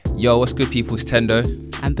Yo, what's good, people? It's Tendo.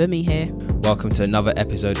 And Bumi here. Welcome to another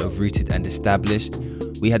episode of Rooted and Established.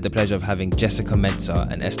 We had the pleasure of having Jessica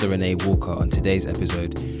Mensah and Esther Renee Walker on today's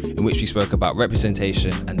episode, in which we spoke about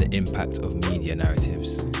representation and the impact of media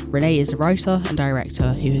narratives. Renee is a writer and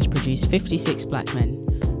director who has produced 56 Black Men,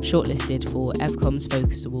 shortlisted for EVCOM's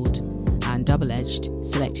Focus Award, and Double Edged,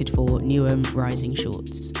 selected for Newham Rising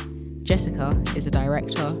Shorts. Jessica is a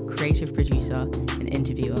director, creative producer, and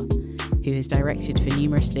interviewer who has directed for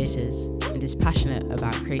numerous theatres and is passionate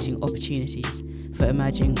about creating opportunities for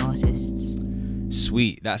emerging artists.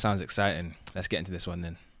 Sweet, that sounds exciting. Let's get into this one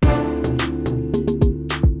then. Thanks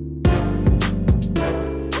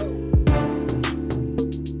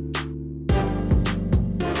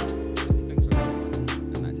for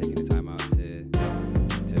taking the time out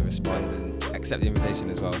to respond and accept the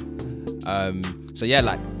invitation as well. So yeah,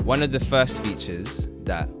 like one of the first features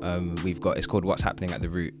that we've got is called What's Happening at the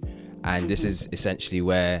Root. And this is essentially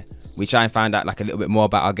where we try and find out like a little bit more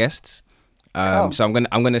about our guests. So I'm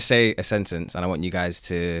gonna say a sentence, and I want you guys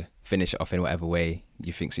to finish it off in whatever way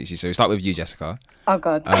you think suits you. So we start with you, Jessica. Oh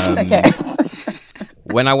God. Okay.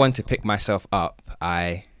 When I want to pick myself up,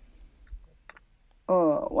 when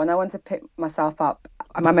I want to pick myself up,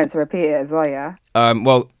 am I meant to repeat it as well? Yeah.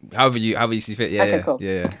 Well, however you see fit. Yeah. Okay, yeah, cool.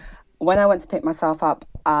 yeah. When I want to pick myself up,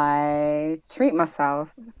 I treat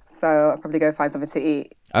myself. So I'll probably go find something to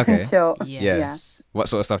eat. Okay. Chill. Yes. What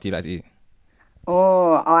sort of stuff do you like to eat?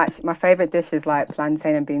 Actually, my favourite dish is like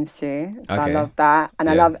plantain and bean stew. So I love that. And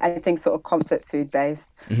I love anything sort of comfort food based.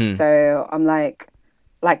 Mm-hmm. So I'm like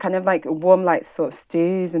kind of like warm, like sort of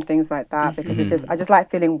stews and things like that, because I just like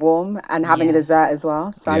feeling warm and having a dessert as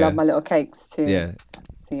well. So I love my little cakes too. Yeah.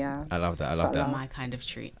 So yeah. I love that. I love that. My kind of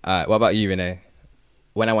treat. What about you, Renee?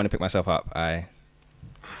 When I want to pick myself up,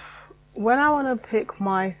 When I want to pick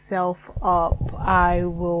myself up, I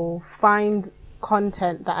will find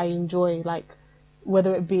content that I enjoy, like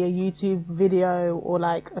whether it be a YouTube video or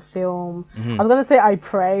like a film. I was gonna say I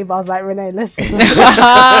pray, but I was like, Renee, let's just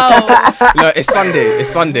No, it's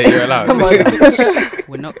Sunday, you're allowed. Come on.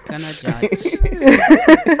 We're not gonna judge.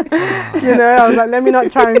 I was like, let me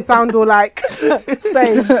not try and sound all like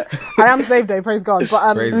saved. I am saved though, praise God.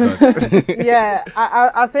 But Praise God. yeah,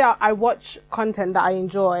 I'll say I watch content that I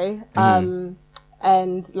enjoy.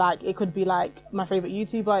 And like it could be like my favorite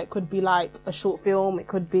YouTuber, it could be like a short film, it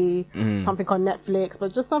could be something on Netflix,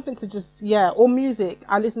 but just something to or music.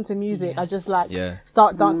 I listen to music. Yes. I just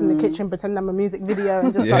start dancing in the kitchen, pretend I'm a music video,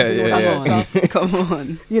 and just start doing all that kind of stuff. Come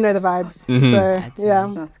on. You know the vibes. So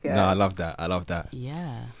yeah, That's good. No, I love that.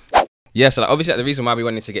 Yeah. Yeah, so like, obviously the reason why we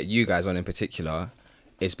wanted to get you guys on in particular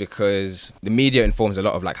is because the media informs a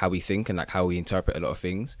lot of like how we think and like how we interpret a lot of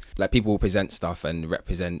things. Like people will present stuff and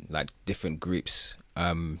represent like different groups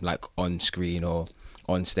like on screen or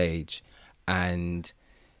on stage, and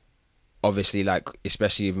obviously like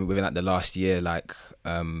especially even within like the last year, like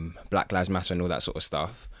Black Lives Matter and all that sort of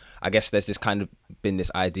stuff, I guess there's this kind of been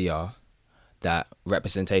this idea that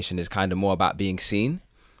representation is kind of more about being seen,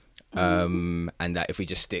 and that if we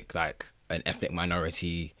just stick like an ethnic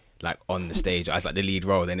minority like on the stage as like the lead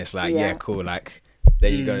role, then it's like cool, like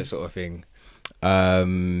there you go, sort of thing.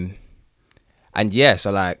 And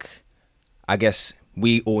so like I guess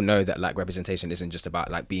we all know that like representation isn't just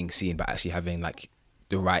about like being seen, but actually having like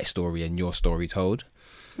the right story and your story told.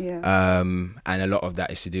 And a lot of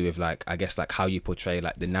that is to do with like I guess like how you portray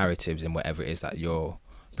like the narratives and whatever it is that you're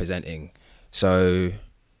presenting. So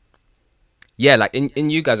yeah, like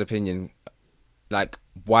in you guys' opinion, like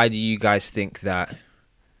why do you guys think that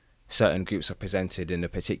certain groups are presented in a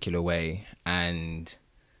particular way, and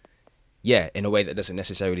in a way that doesn't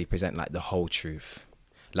necessarily present like the whole truth?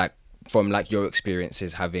 Like from like your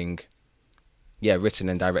experiences having written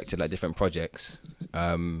and directed like different projects,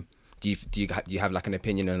 do you have like an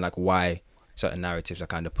opinion on like why certain narratives are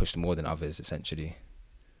kind of pushed more than others essentially?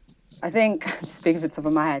 I think, just speaking off the top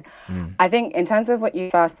of my head, I think in terms of what you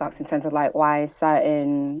first asked, in terms of like why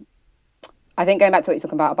certain, I think going back to what you're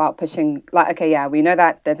talking about pushing, like, we know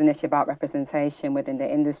that there's an issue about representation within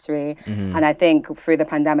the industry. And I think through the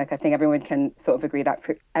pandemic, I think everyone can sort of agree that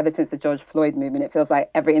ever since the George Floyd movement, it feels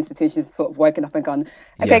like every institution's sort of woken up and gone,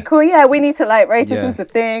 cool, we need to like, racism's a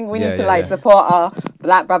thing. We need to support our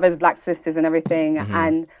Black brothers, Black sisters and everything.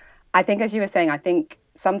 And I think, as you were saying, I think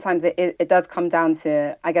sometimes it does come down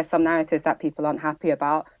to, I guess, some narratives that people aren't happy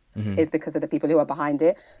about. Is because of the people who are behind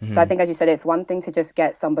it. So I think, as you said, it's one thing to just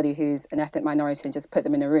get somebody who's an ethnic minority and just put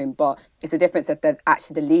them in a room, but it's a difference if they're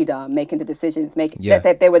actually the leader making the decisions. Let's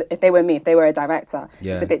say if they were a director,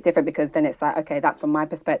 it's a bit different, because then it's like, okay, that's from my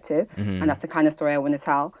perspective, and that's the kind of story I want to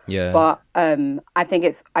tell. But I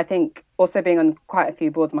think also being on quite a few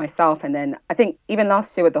boards myself, and then I think even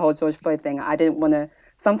last year with the whole George Floyd thing, I didn't want to.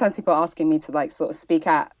 Sometimes people are asking me to like sort of speak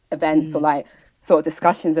at events or like sort of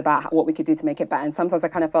discussions about what we could do to make it better. And sometimes I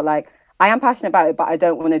kind of felt like I am passionate about it, but I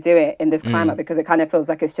don't want to do it in this climate because it kind of feels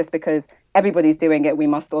like it's just because everybody's doing it, we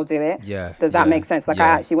must all do it. Yeah. Does that make sense? Like I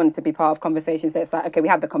actually wanted to be part of conversations. So it's like, okay, we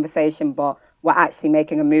have the conversation, but we're actually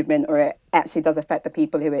making a movement, or it actually does affect the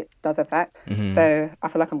people who it does affect. So I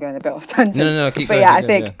feel like I'm going a bit off tangent. No, keep but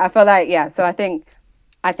going. Yeah, I feel like, so I think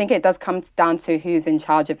it does come down to who's in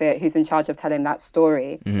charge of it, who's in charge of telling that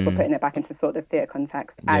story, if we're putting it back into sort of the theatre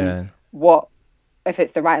context, and what, if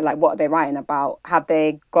it's the right, like what are they writing about? Have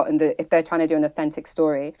they gotten if they're trying to do an authentic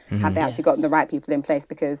story, have they actually gotten the right people in place?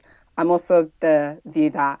 Because I'm also of the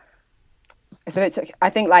view that it's a bit,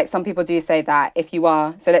 I think like some people do say that if you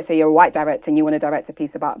are, so let's say you're a white director and you want to direct a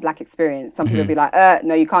piece about Black experience, some people will be like,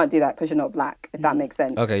 no, you can't do that because you're not Black, if that makes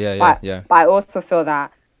sense. Okay, But I also feel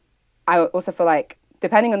like,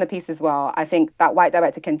 depending on the piece as well, I think that white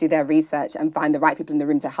director can do their research and find the right people in the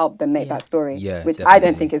room to help them make that story, which definitely. I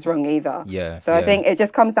don't think is wrong either. So I think it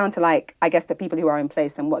just comes down to like, I guess the people who are in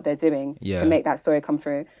place and what they're doing to make that story come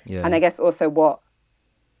through. And I guess also what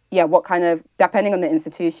kind of, depending on the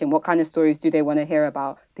institution, what kind of stories do they want to hear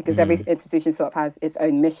about? Because every institution sort of has its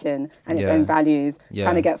own mission and its own values,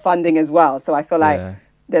 trying to get funding as well. So I feel like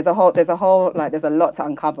there's a lot to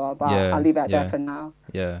uncover, but I'll leave it there for now.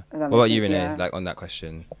 What about you, Renee? Like on that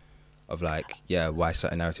question of like, why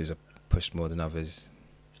certain narratives are pushed more than others?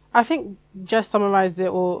 I think just summarized it,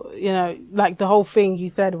 or like the whole thing you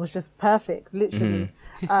said was just perfect, literally.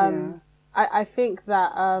 I think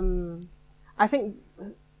that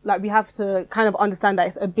like we have to kind of understand that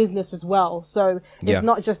it's a business as well. So it's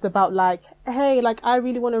not just about like, hey, like I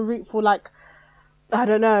really want to root for like, I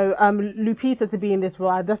don't know, Lupita to be in this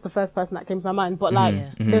role. That's the first person that came to my mind. But like,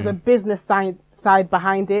 there's a business side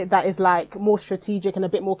behind it that is like more strategic and a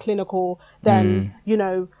bit more clinical than,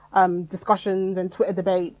 discussions and Twitter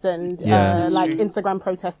debates and like Instagram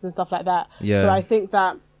protests and stuff like that. So I think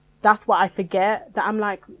that's what I forget, that I'm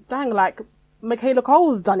like, dang, like Michaela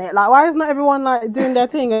Cole's done it. Like, why is not everyone like doing their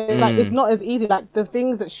thing? And, like, it's not as easy. Like the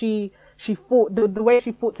things that she fought, the way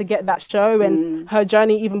she fought to get that show and her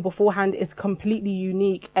journey even beforehand is completely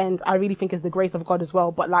unique, and I really think is the grace of God as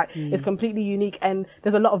well. But like it's completely unique, and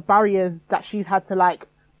there's a lot of barriers that she's had to like,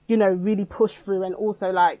 really push through, and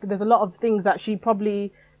also like there's a lot of things that she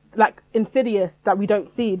probably like insidious that we don't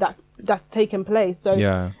see that's taken place. So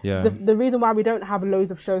the reason why we don't have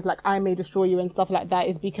loads of shows like I May Destroy You and stuff like that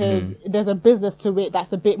is because there's a business to it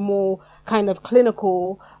that's a bit more kind of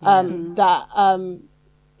clinical, they're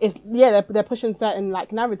pushing certain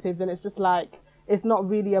like narratives, and it's just like it's not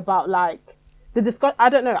really about like the I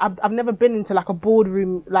don't know. I've never been into like a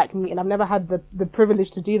boardroom like meeting. I've never had the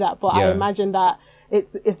privilege to do that, but I imagine that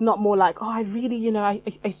it's not more like, oh, I really,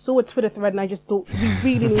 I saw a Twitter thread and I just thought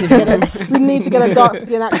we really need to get a dark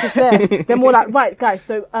skin actress there. They're more like, right, guys,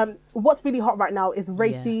 so what's really hot right now is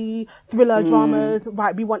racy thriller dramas.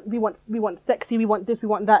 Right, we want sexy, we want this, we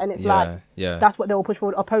want that, and it's that's what they will push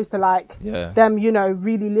forward, opposed to like them,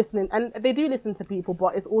 really listening. And they do listen to people,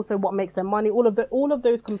 but it's also what makes them money. All of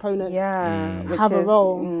those components have a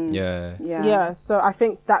role. So I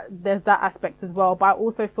think that there's that aspect as well. But I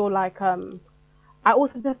also feel like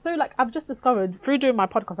I've just discovered through doing my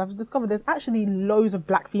podcast, I've discovered there's actually loads of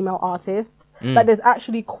Black female artists. Like there's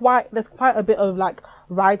actually quite a bit of like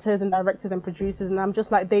writers and directors and producers, and I'm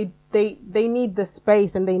just like they need the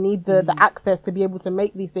space and they need the access to be able to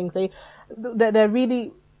make these things. They're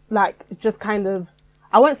really like just kind of,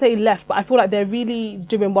 I won't say left, but I feel like they're really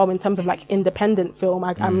doing well in terms of like independent film.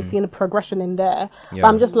 I'm seeing a progression in there. But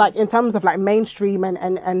I'm just like, in terms of like mainstream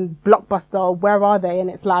and blockbuster, where are they?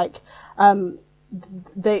 And it's like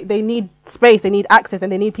they need space, they need access,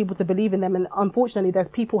 and they need people to believe in them. And unfortunately, there's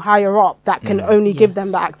people higher up that can only give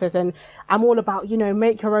them the access. And I'm all about,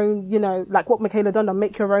 make your own, like what Michaela done,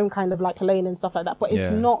 make your own kind of like lane and stuff like that. But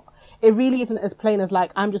it's not, it really isn't as plain as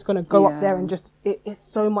like, I'm just going to go up there and just, it's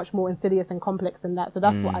so much more insidious and complex than that. So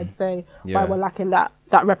that's what I'd say why we're lacking that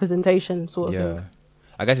representation sort of thing.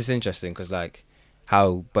 I guess it's interesting because like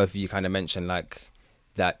how both of you kind of mentioned like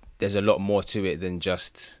that there's a lot more to it than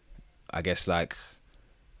just, I guess, like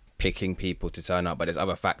picking people to turn up, but there's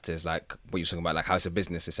other factors like what you're talking about, like how it's a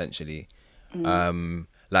business essentially.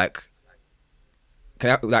 Like,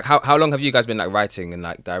 how long have you guys been like writing and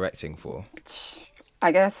like directing for?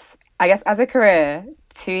 I guess as a career,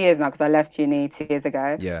 2 years now, because I left uni 2 years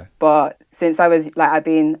ago. But since I was like, I've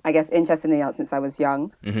been, I guess, interested in the arts since I was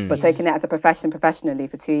young, but taking it as a profession professionally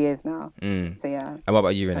for 2 years now. So yeah. And what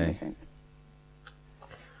about you, Renee?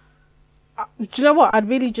 Do you know what? I'd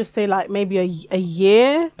really just say like maybe a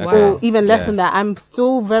year Okay. or even less Yeah. than that. I'm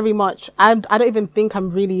still very much. I don't even think I'm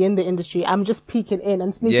really in the industry. I'm just peeking in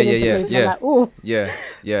and sneaking into places. I'm like, oh,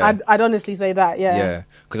 yeah. I'd honestly say that. Yeah. Yeah,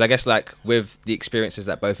 because I guess like with the experiences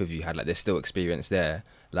that both of you had, like there's still experience there.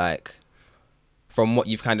 Like from what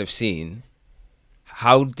you've kind of seen,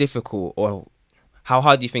 how difficult or how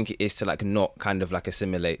hard do you think it is to like not kind of like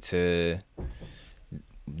assimilate to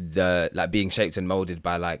the like being shaped and molded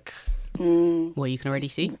by like What you can already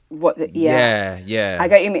see. yeah. I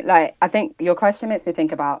get you mean. Like, I think your question makes me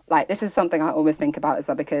think about, like, this is something I always think about as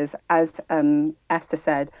well, because as Esther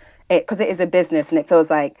said, because it is a business and it feels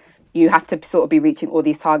like you have to sort of be reaching all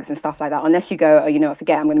these targets and stuff like that, unless you go, oh, you know what,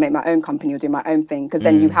 forget, I'm going to make my own company or do my own thing, because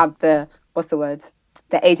then you have the, what's the word?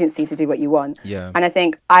 The agency to do what you want. Yeah. And I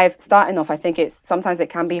think I think it's sometimes it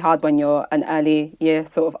can be hard when you're an early year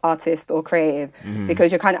sort of artist or creative,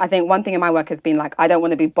 because you're kind of, I think one thing in my work has been like, I don't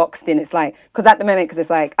want to be boxed in. It's like, because at the moment,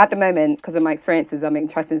 because of my experiences, I'm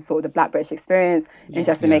interested in sort of the Black British experience,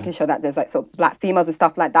 interested in making sure that there's like sort of Black females and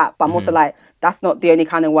stuff like that. But I'm also like, that's not the only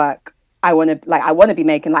kind of work I want to be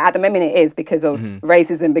making. Like at the moment it is because of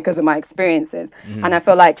racism, because of my experiences. And I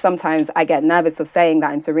feel like sometimes I get nervous of saying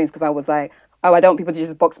that in Serene's, because I was like, oh, I don't want people to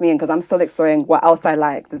just box me in, because I'm still exploring what else I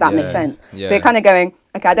like. Does that make sense? Yeah. So you're kind of going,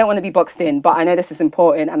 okay, I don't want to be boxed in, but I know this is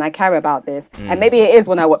important and I care about this. And maybe it is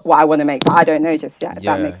what I want to make, but I don't know just yet, if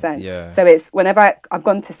that makes sense. Yeah. So it's whenever I've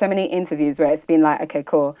gone to so many interviews where it's been like, okay,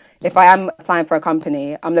 cool. If I am applying for a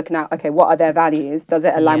company, I'm looking at, okay, what are their values? Does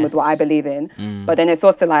it align with what I believe in? But then it's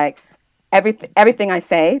also like, everything I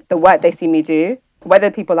say, the work they see me do,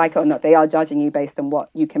 whether people like it or not, they are judging you based on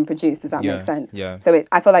what you can produce. Does that make sense? Yeah. So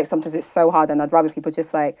I feel like sometimes it's so hard, and I'd rather people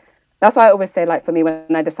just like, that's why I always say, like, for me,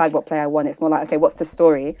 when I decide what play I want, it's more like, okay, what's the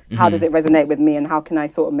story? How does it resonate with me, and how can I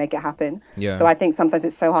sort of make it happen? Yeah. So I think sometimes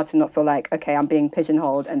it's so hard to not feel like, okay, I'm being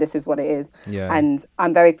pigeonholed and this is what it is. Yeah. And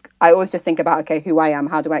I always just think about, okay, who I am,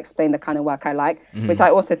 how do I explain the kind of work I like, which I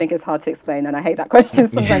also think is hard to explain, and I hate that question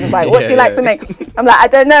sometimes. It's like, what do you like to make? I'm like, I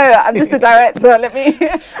don't know, I'm just a director, let me do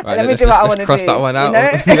what I want to do. Let's cross that one out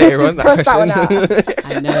later on. Cross that one out.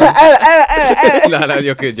 I know. No,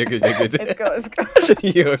 you're good. Let's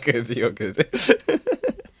go. You're good.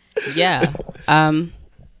 Yeah. And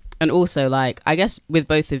also, like, I guess with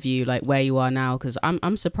both of you, like where you are now, because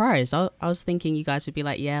I'm surprised. I was thinking you guys would be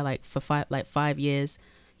like, yeah, like for 5 years,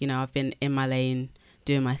 you know, I've been in my lane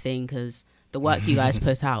doing my thing, because the work you guys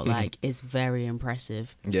put out like is very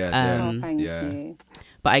impressive. Yeah. Thank you.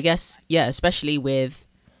 But I guess, yeah, especially with,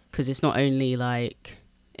 because it's not only like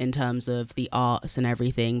in terms of the arts and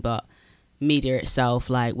everything, but media itself,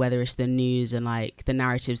 like whether it's the news and like the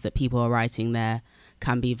narratives that people are writing there,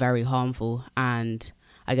 can be very harmful. And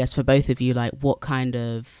I guess for both of you, like what kind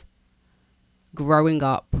of growing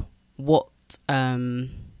up, like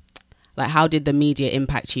how did the media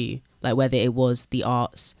impact you? Like whether it was the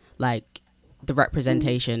arts, like the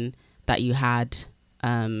representation that you had,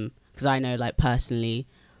 because I know like personally,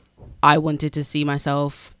 I wanted to see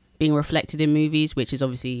myself being reflected in movies, which is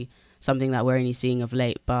obviously something that we're only seeing of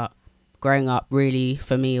late. But growing up, really,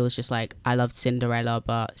 for me, it was just like, I loved Cinderella,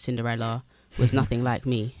 but Cinderella was nothing like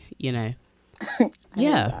me, you know?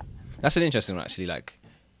 Yeah. That's an interesting one, actually. Like,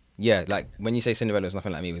 yeah, like when you say Cinderella was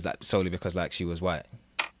nothing like me, was that solely because like she was white?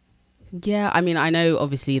 Yeah, I mean, I know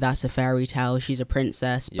obviously that's a fairy tale. She's a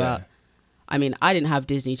princess, but I mean, I didn't have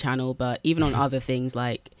Disney Channel, but even on other things,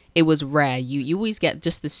 like it was rare. You always get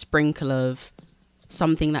just this sprinkle of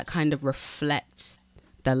something that kind of reflects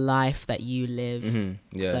the life that you live.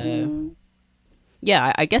 Yeah. So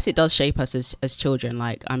yeah, I guess it does shape us as children.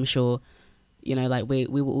 Like I'm sure, you know, like we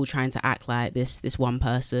were all trying to act like this one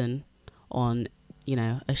person on, you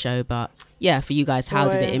know, a show. But yeah, for you guys, how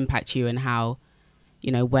did it impact you, and how,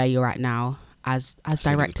 you know, where you're at now as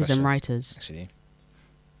directors and writers? Actually.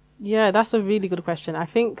 Yeah, that's a really good question. I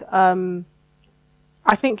think I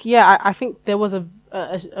think there was a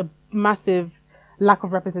massive lack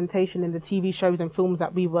of representation in the TV shows and films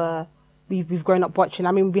that we've grown up watching.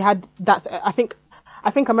 I mean, I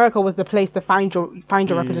think America was the place to find your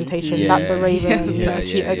representation. Yes. That's a Raven,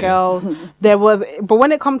 Yeah. a girl. There was, but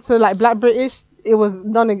when it comes to like Black British, it was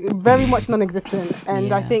very much non-existent.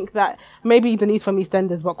 And I think that maybe Denise from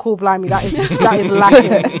EastEnders, but cool blimey, that is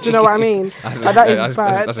lacking. Do you know what I mean?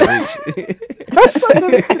 That's a reach. That's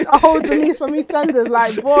a whole Denise from EastEnders,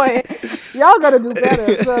 like, boy, y'all gotta do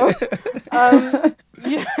better. So,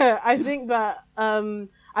 yeah, I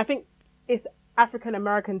think it's African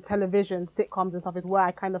American television, sitcoms and stuff is where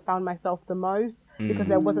I kind of found myself the most, because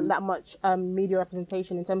there wasn't that much media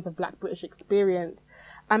representation in terms of Black British experience.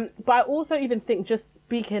 But I also even think, just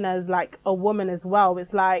speaking as like a woman as well,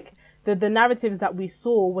 it's like the narratives that we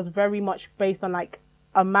saw was very much based on like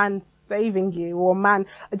a man saving you, or a man,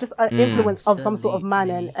 just an influence of some sort of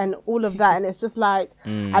man, and all of that. And it's just like,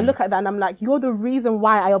 I look at that and I'm like, you're the reason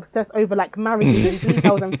why I obsess over like marriages and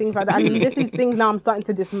details and things like that. And this is things now I'm starting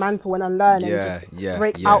to dismantle and unlearn and just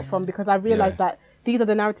break out from, because I realized that these are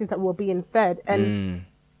the narratives that were being fed. And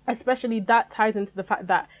especially that ties into the fact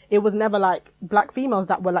that it was never like black females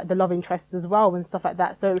that were like the love interests as well and stuff like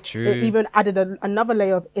that. So it even added another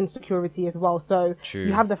layer of insecurity as well. So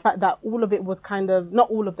you have the fact that all of it was kind of, not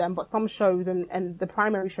all of them, but some shows and the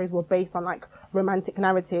primary shows were based on like romantic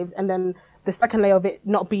narratives. And then the second layer of it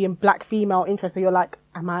not being black female interest. So you're like,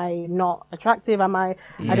 am I not attractive? I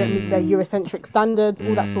don't meet the Eurocentric standards,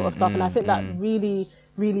 all that sort of stuff. And I think that really,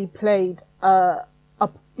 really played,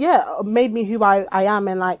 made me who I am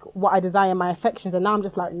and like what I desire, my affections. And now I'm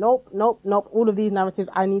just like, nope. All of these narratives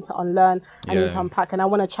I need to unlearn, I need to unpack. And I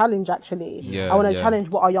want to challenge, actually. I want to challenge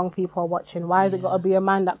what our young people are watching. Why has it got to be a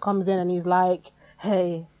man that comes in and he's like,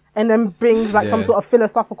 hey, and then brings like some sort of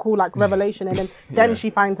philosophical like revelation, and then she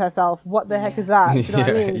finds herself. What the heck is that? Do you know what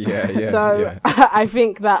I mean? So I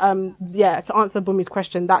think that to answer Bumi's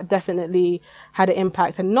question, that definitely had an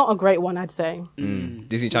impact, and not a great one, I'd say.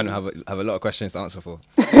 Disney Channel have a lot of questions to answer for.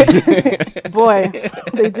 Boy,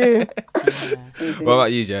 they do. What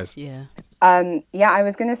about you, Jess? I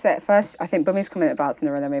was gonna say first, I think Bumi's comment about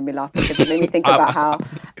Cinderella made me laugh, because it made me think about how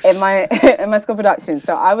in my school production.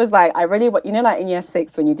 So I was like, I really want, like in year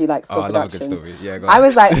 6 when you do like school production. I love a good story. Yeah, go on. I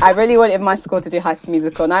was like, I really wanted my school to do High School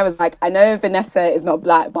Musical, and I was like, I know Vanessa is not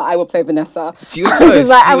black, but I will play Vanessa. She was close.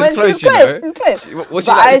 She was close. Was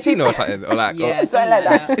she like Latino or something, or like something like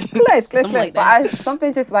that? Close. But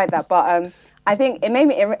something just like that. But I think it made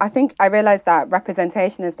me. I think I realized that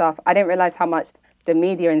representation and stuff. I didn't realize how much the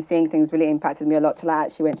media and seeing things really impacted me a lot till I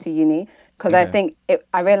actually went to uni, because I think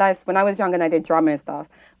I realized when I was young and I did drama and stuff,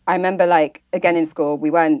 I remember like, again, in school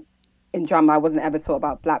we weren't in drama, I wasn't ever taught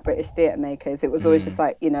about black British theatre makers. It was always just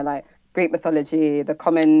like, like Greek mythology, the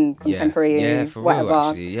common contemporary, whatever. Real,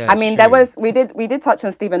 actually. I mean, we did touch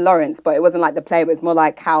on Stephen Lawrence, but it wasn't like the play, it was more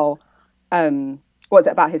like how what was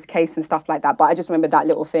it about his case and stuff like that. But I just remember that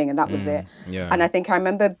little thing, and that was it. And I think I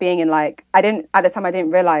remember being in like, at the time I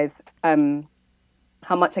didn't realize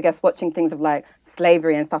how much, I guess, watching things of like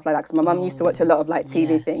slavery and stuff like that, because my mum used to watch a lot of like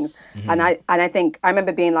TV things, and I think I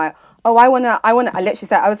remember being like, oh, I literally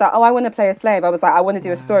said, I was like, oh, I want to play a slave. I was like, I want to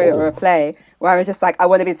do a story or a play where I was just like, I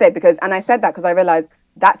want to be a slave, and I said that because I realized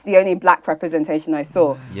that's the only black representation I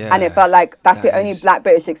saw, and it felt like that's the only black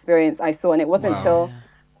British experience I saw. And it wasn't until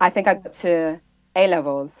I think I got to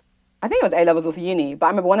A-levels, I think it was A-levels or uni, but I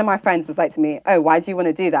remember one of my friends was like to me, oh, why do you want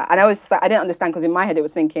to do that? And I was just like, I didn't understand, because in my head it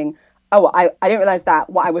was thinking, oh, I didn't realize that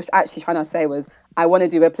what I was actually trying to say was I want to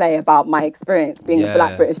do a play about my experience being a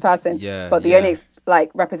black British person. But the only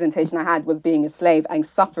like representation I had was being a slave and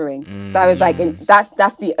suffering. So I was like,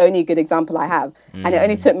 that's the only good example I have. And it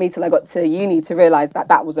only took me till I got to uni to realize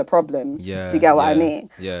that was a problem. Do you get what I mean?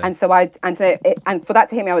 And so and for that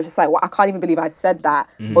to hit me, I was just like, well, I can't even believe I said that.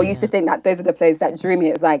 Or used to think that those are the plays that drew me.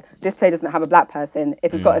 It's like, this play doesn't have a black person.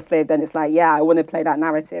 If it's got a slave, then it's like, yeah, I want to play that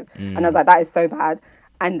narrative. And I was like, that is so bad.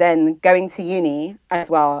 And then going to uni as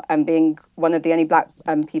well, and being one of the only black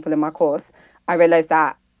people in my course, I realized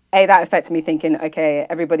that that affected me, thinking, okay,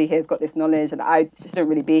 everybody here's got this knowledge and I shouldn't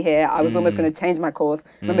really be here. I was almost going to change my course.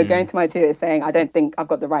 I remember going to my tutor saying, I don't think I've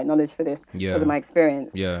got the right knowledge for this because of my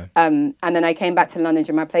experience. And then I came back to London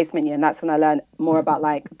during my placement year, and that's when I learned more about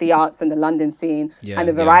like the arts and the London scene and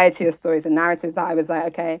the variety of stories and narratives that I was like,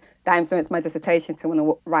 okay, that influenced my dissertation to want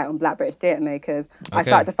to write on black British theatre makers. I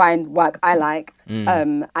started to find work I like.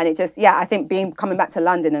 And it just, I think coming back to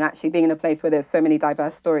London and actually being in a place where there's so many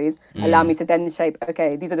diverse stories allowed me to then shape,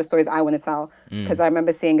 okay, these are the stories I want to tell. Because I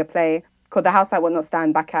remember seeing a play called The House That Will Not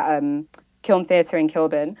Stand back at Kiln Theatre in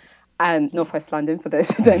Kilburn, Northwest London, for those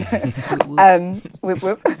who don't know. Whoop,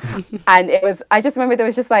 whoop. And it was, I just remember there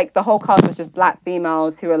was just like, the whole cast was just black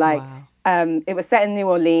females who were like, it was set in New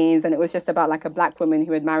Orleans, and it was just about like a black woman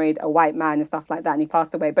who had married a white man and stuff like that, and he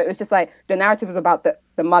passed away. But it was just like, the narrative was about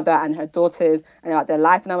the mother and her daughters and about their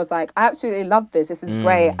life. And I was like, I absolutely love this. This is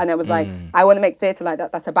great. And it was like, I want to make theatre like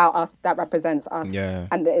that. That's about us. That represents us.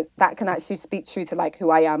 And that can actually speak true to like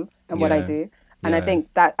who I am and what I do. And I think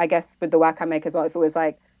that, I guess, with the work I make as well, it's always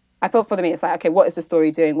like, I feel for me, it's like, okay, what is the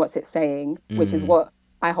story doing? What's it saying? Which is what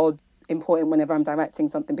I hold important whenever I'm directing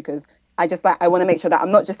something, because I just like, I want to make sure that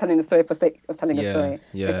I'm not just telling the story for sake of telling a story.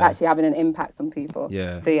 It's actually having an impact on people.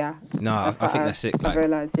 So no, I think that's it. Like, I've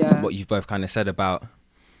realized, what you've both kind of said about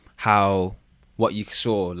how what you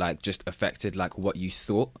saw like just affected like what you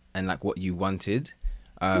thought and like what you wanted.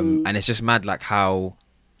 And it's just mad like how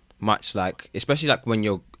much like, especially like when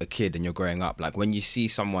you're a kid and you're growing up, like when you see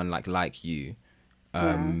someone like you,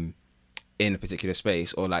 in a particular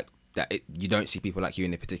space, or like you don't see people like you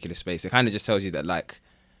in a particular space, it kind of just tells you that like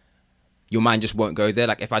your mind just won't go there.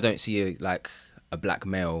 Like if I don't see a black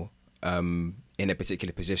male in a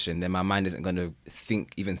particular position, then my mind isn't going to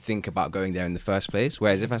think about going there in the first place.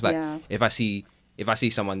 Whereas if I was like, if I see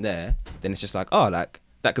someone there, then it's just like, oh, like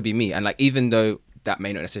that could be me. And like, even though that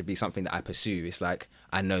may not necessarily be something that I pursue, it's like,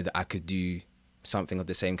 I know that I could do something of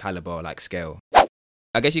the same caliber or like scale.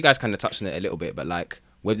 I guess you guys kind of touched on it a little bit, but like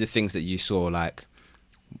with the things that you saw, like,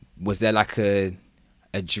 was there like a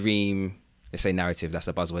dream, let's say narrative, that's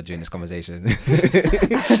the buzzword during this conversation,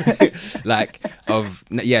 like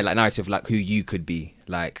narrative, like who you could be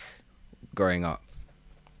like growing up?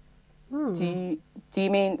 Do you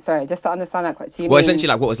mean, sorry, just to understand that question, well, essentially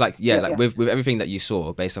like what was like with everything that you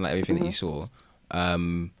saw, based on like everything that you saw,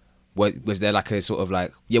 was there like a sort of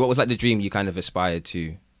like what was like the dream you kind of aspired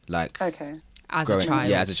to, like as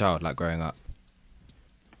a child, like growing up?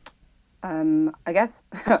 I guess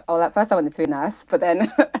at first I wanted to be a nurse, but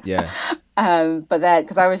then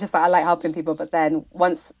because I was just like, I like helping people, but then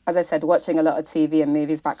once, as I said, watching a lot of TV and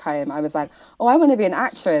movies back home, I was like, oh, I want to be an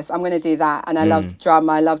actress, I'm going to do that. And I loved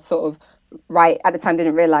drama, I loved sort of write. At the time,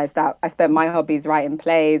 didn't realize that I spent my hobbies writing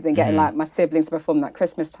plays and getting like my siblings to perform at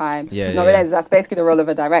Christmas time. Not realizing that's basically the role of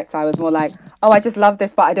a director. I was more like, oh, I just love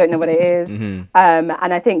this, but I don't know what it is. And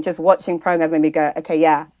I think just watching programs made me go,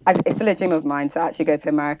 okay, it's still a dream of mine to actually go to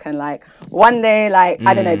America and like one day, like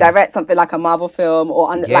I don't know, direct something like a Marvel film or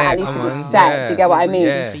like at least to the set. Do you get what I mean?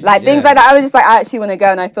 Things like that. I was just like, I actually want to go.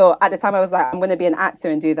 And I thought at the time I was like, I'm going to be an actor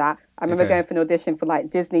and do that. I remember going for an audition for like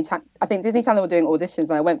Disney. I think Disney Channel were doing auditions,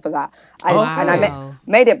 and I went for that. And I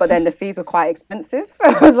made it, but then the fees were quite expensive, so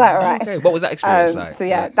I was like, all right. Okay. What was that experience like? So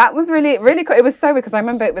that was really, really cool. It was so weird because I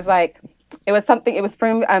remember it was like, it was something. It was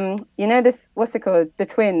from you know this, what's it called? The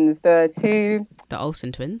twins, the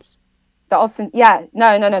Olsen twins. The Olsen, no,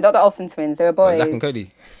 not the Olsen twins. They were boys. Zach and Cody.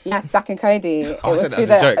 Yes, Zach and Cody. I said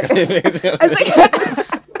that as a joke.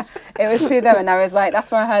 It was through them, and I was like, that's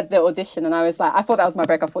where I heard the audition, and I was like, I thought that was my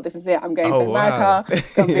break. I thought, this is it. I'm going to America,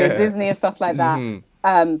 going to be at Disney and stuff like that.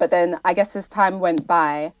 But then I guess as time went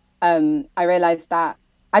by, I realized that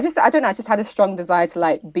I don't know, I just had a strong desire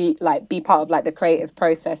to be part of like the creative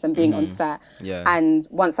process and being on set. And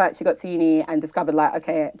once I actually got to uni and discovered like,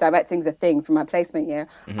 okay, directing's a thing from my placement year,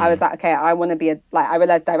 I was like, okay, I want to be I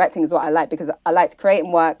realized directing is what I like, because I liked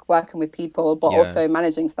creating working with people, but also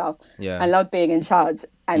managing stuff. I loved being in charge.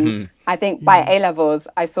 And I think by A-levels,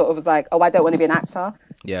 I sort of was like, oh, I don't want to be an actor.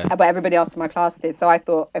 But everybody else in my class did. So I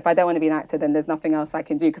thought, if I don't want to be an actor, then there's nothing else I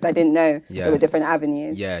can do, because I didn't know there were different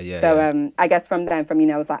avenues. So I guess from then,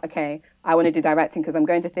 I was like, okay, I want to do directing, because I'm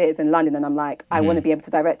going to theatres in London, and I'm like, I want to be able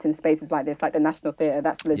to direct in spaces like this, like the National Theatre.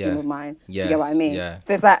 That's the dream of mine. Do you get what I mean?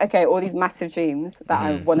 So it's like, okay, all these massive dreams that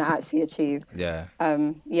I want to actually achieve.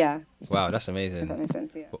 Wow, that's amazing. If that makes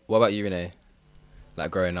sense, What about you, Renee? Like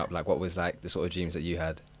growing up, like what was like the sort of dreams that you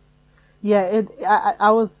had? I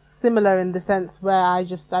was similar in the sense where I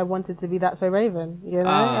wanted to be That's So Raven, you know?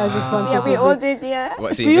 I just wanted we all did, we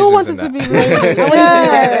all wanted to be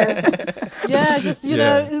Raven. Just, you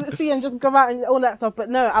know, see and just go out and all that stuff. But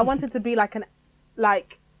no, I wanted to be I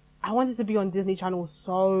wanted to be on Disney Channel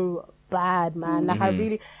so bad, man. Like I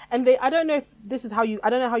really, and I don't know if this is I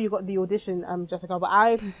don't know how you got the audition, Jessica,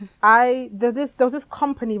 but there was this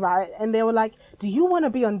company, right? And they were like, do you want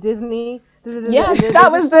to be on Disney? That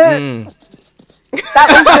was the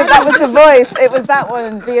that was the voice. It was that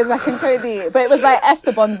one, via Zach and Cody, but it was like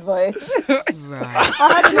Esteban's voice. Right.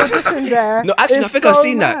 I had an audition there. No, actually, I think I've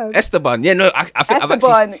seen that. Esteban. Yeah, no, I think I've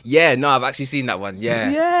actually seen that one.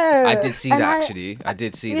 Yeah. I did see that actually. I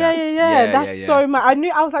did see that. Yeah. That's so mad. I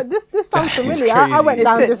was like, this sounds familiar. I went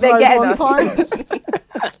down this road one time.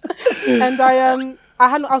 And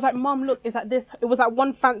I was like, Mom, look, it's at this. It was like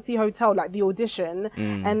one fancy hotel, like the audition,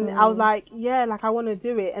 and I was like, I want to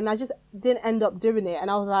do it, and I just didn't end up doing it, and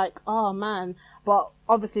I was like, oh man. But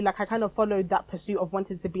obviously, like I kind of followed that pursuit of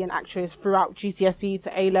wanting to be an actress throughout GCSE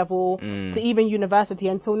to A-level to even university.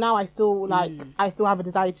 Until now, I still have a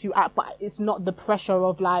desire to act, but it's not the pressure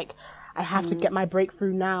of like, I have to get my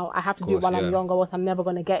breakthrough now. I have to do it while I'm younger, or else I'm never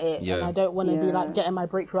going to get it. And I don't want to be like getting my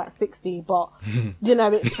breakthrough at 60. But, you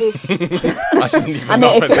know, it's it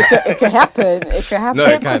could happen. It could happen. No,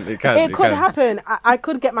 it can. It could happen. I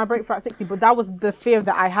could get my breakthrough at 60, but that was the fear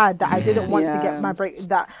that I had, that I didn't want to get my break.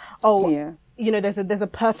 You know, there's a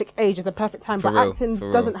perfect age, there's a perfect time, but acting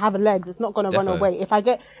doesn't have legs. It's not going to run away. If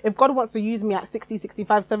God wants to use me at 60,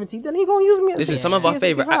 65, 70, then he's going to use me at 60. Listen, some of our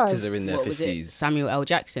favourite actors are in their 50s. Samuel L.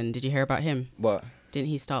 Jackson, did you hear about him? What? Didn't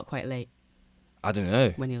he start quite late? I don't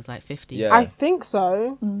know. when he was like 50. Yeah. I think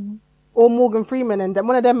so. Or Morgan Freeman, and then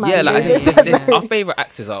one of them. Yeah, like Yeah. our favorite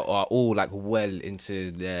actors are all like well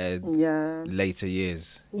into their Yeah. later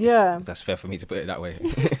years. Yeah. If that's fair for me to put it that way.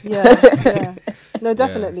 Yeah. No,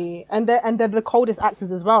 definitely. And they're the coldest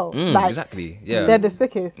actors as well. Exactly. Yeah. They're the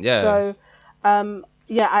sickest. Yeah. So,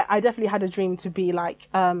 I definitely had a dream to be like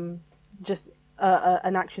just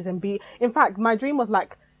an actress and be. In fact, my dream was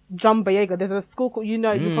like John Boyega. There's a school called, you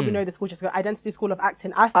probably know the school, just Identity School of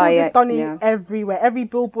Acting. I saw this done everywhere, every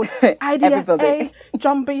billboard, IDSA,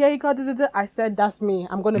 John Boyega. I said, that's me.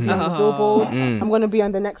 I'm going to be on the billboard. I'm going to be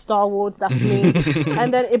on the next Star Awards. That's me.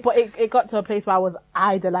 And then it got to a place where I was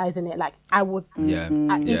idolizing it. Like I was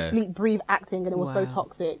eat, sleep, breathe acting, and it was so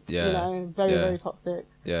toxic. Yeah. You know, very, very toxic.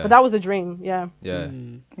 Yeah. But that was a dream. Yeah. Yeah.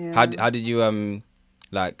 How did you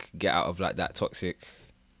like get out of like that toxic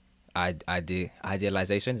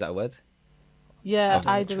idealization? Is that a word? Yeah.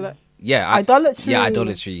 Idolatry. Idolatry. Yeah,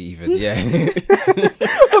 idolatry even. Yeah.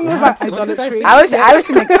 Idolatry. I wish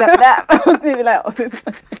we could accept that. I was maybe like, oh, this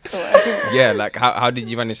is Yeah, like how did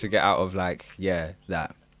you manage to get out of like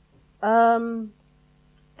that?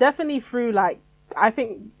 Definitely through like, I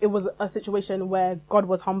think it was a situation where God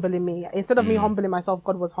was humbling me. Instead of me humbling myself,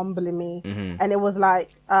 God was humbling me. And it was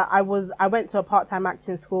like I went to a part-time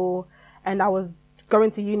acting school, and I was going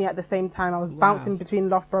to uni at the same time. I was bouncing between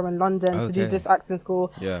Loughborough and London to do this acting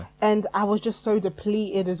school. Yeah. And I was just so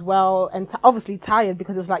depleted as well, and obviously tired,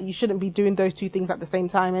 because it was like you shouldn't be doing those two things at the same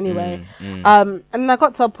time anyway. And then I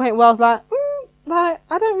got to a point where I was like, I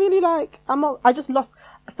don't really I just lost.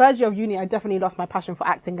 Third year of uni, I definitely lost my passion for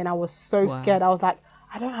acting, and I was so scared. I was like,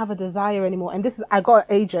 I don't have a desire anymore. And I got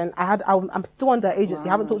an agent. I'm still under agency.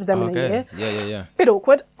 I haven't talked to them in a year. Yeah. Bit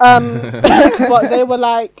awkward. But they were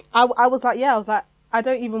like, I was like, I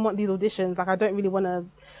don't even want these auditions. Like, I don't really want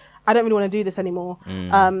to do this anymore.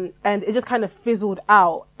 And it just kind of fizzled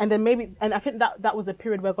out. And then I think that was a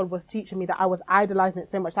period where God was teaching me that I was idolizing it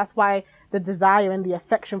so much. That's why the desire and the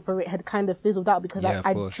affection for it had kind of fizzled out, because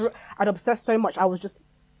I'd obsessed so much.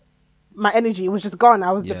 My energy was just gone.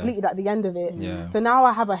 I was depleted at the end of it. Yeah. So now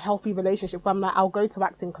I have a healthy relationship where I'm like, I'll go to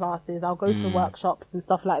acting classes, I'll go to workshops and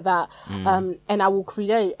stuff like that. And I will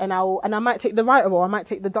create, and I might take the writer role, I might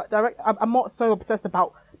take the direct. I'm not so obsessed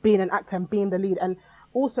about being an actor and being the lead. And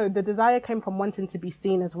also the desire came from wanting to be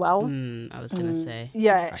seen as well. I was gonna say.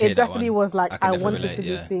 Yeah, it definitely was like I wanted to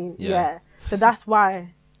be seen. Yeah. So that's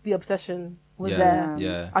why the obsession was there.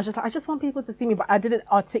 Yeah. I just want people to see me, but I didn't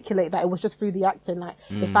articulate that it was just through the acting. Like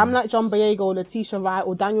if I'm like John Boyega or Letitia Wright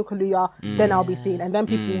or Daniel Kaluuya, then I'll be seen, and then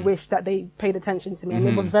people wish that they paid attention to me, and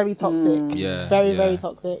it was very toxic. Very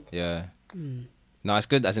toxic. Yeah. No, it's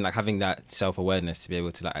good as in like having that self-awareness to be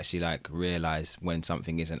able to like actually like realize when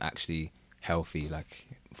something isn't actually healthy like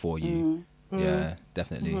for you. Yeah,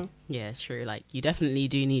 definitely. Yeah, it's true. Like you definitely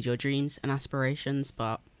do need your dreams and aspirations,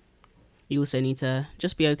 but you also need to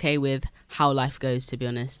just be okay with how life goes, to be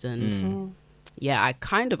honest. And yeah, I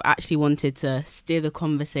kind of actually wanted to steer the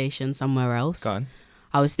conversation somewhere else. Go on.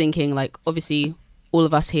 I was thinking, like, obviously all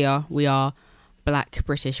of us here, we are Black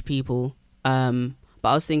British people. But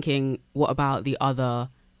I was thinking, what about the other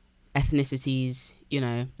ethnicities, you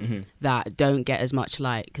know, that don't get as much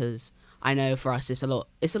light? Because I know for us, it's a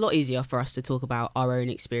lot easier for us to talk about our own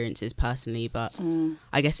experiences personally. But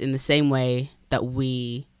I guess in the same way that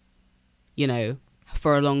we, you know,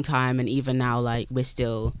 for a long time and even now, like we're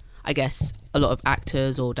still, I guess a lot of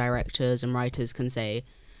actors or directors and writers can say,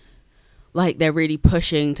 like they're really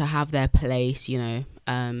pushing to have their place, you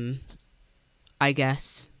know. I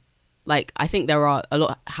guess, like, I think there are a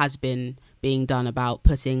lot has been being done about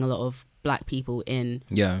putting a lot of Black people in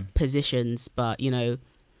positions, but you know,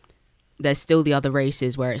 there's still the other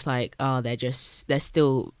races where it's like, oh, they're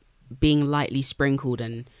still being lightly sprinkled.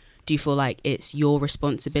 And do you feel like it's your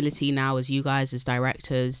responsibility now as you guys as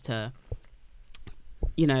directors to,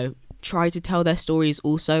 you know, try to tell their stories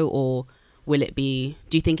also? Or will it be,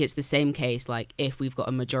 do you think it's the same case, like if we've got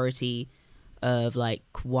a majority of like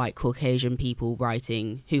white Caucasian people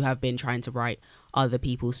writing who have been trying to write other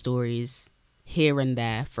people's stories here and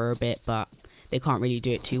there for a bit, but they can't really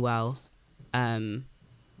do it too well?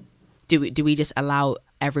 Do we just allow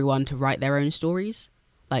everyone to write their own stories?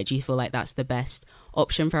 Like, do you feel like that's the best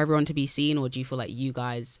option for everyone to be seen? Or do you feel like you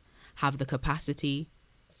guys have the capacity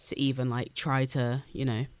to even like try to, you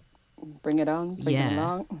know, bring it on, bring it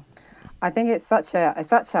along? I think it's such a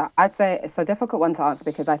I'd say it's a difficult one to answer,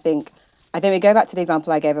 because I think we go back to the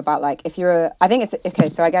example I gave about like if you're I think it's okay,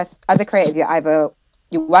 so I guess as a creative you're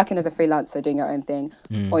working as a freelancer doing your own thing,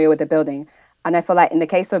 or you're with a building. And I feel like in the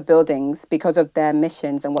case of buildings, because of their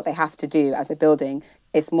missions and what they have to do as a building,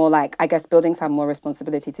 it's more like, I guess buildings have more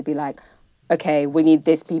responsibility to be like, okay, we need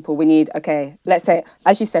this people, we need, okay, let's say,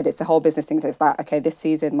 as you said, it's a whole business thing. So it's like, okay, this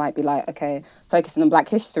season might be like, okay, focusing on Black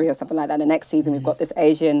history or something like that. The next season, we've got this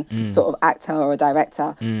Asian sort of actor or a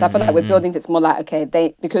director. So I feel like with buildings, it's more like,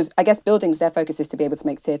 okay, because I guess buildings, their focus is to be able to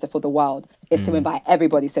make theatre for the world, is to invite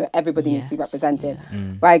everybody. So everybody needs to be represented.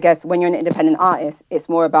 Where I guess when you're an independent artist, it's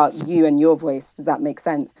more about you and your voice. Does that make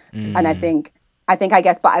sense? And I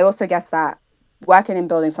guess, but I also guess that working in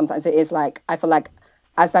buildings, sometimes it is like, I feel like,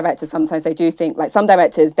 as directors, sometimes they do think, like some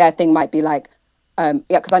directors, their thing might be like,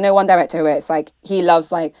 because I know one director where it's like, he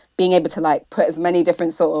loves like being able to like put as many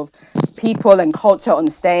different sort of people and culture on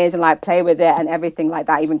stage and like play with it and everything like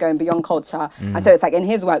that, even going beyond culture. And so it's like in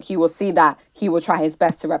his work, you will see that he will try his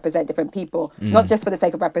best to represent different people, not just for the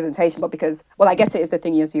sake of representation, but because, well, I guess it is the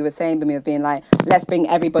thing, as you were saying, Bimi, of being like, let's bring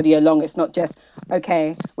everybody along. It's not just,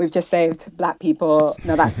 okay, we've just saved Black people,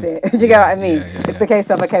 no, that's it. Do you get what I mean? It's the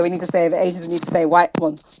case of, okay, we need to save Asians, we need to save white,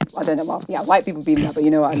 well, I don't know, well, yeah, white people being there, but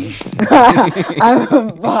you know what I mean.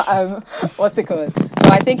 What's it called? So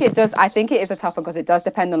I think it is a tough one because it does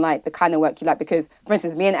depend on like the kind of work you like, because for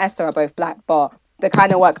instance, me and Esther are both Black, but the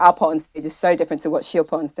kind of work I'll put on stage is so different to what she'll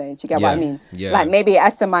put on stage. You get what I mean? Yeah. Like maybe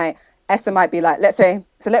Esther might be like, let's say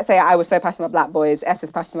I was so passionate about Black boys,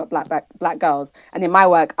 Esther's passionate about black girls, and in my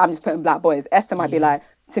work I'm just putting Black boys. Esther might be like,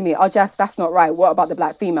 to me, oh, Jess, that's not right. What about the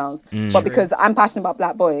Black females? But because I'm passionate about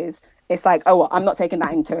Black boys, it's like, oh, well, I'm not taking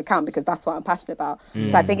that into account because that's what I'm passionate about.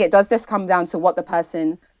 So I think it does just come down to what the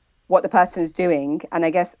person is doing. And I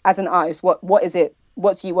guess as an artist, what is it?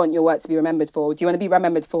 What do you want your work to be remembered for? Do you want to be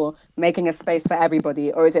remembered for making a space for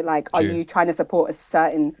everybody, or is it like, are you trying to support a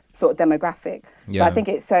certain sort of demographic? So I think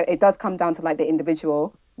it does come down to like the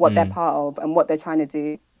individual, what they're part of and what they're trying to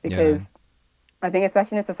do, because I think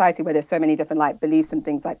especially in a society where there's so many different like beliefs and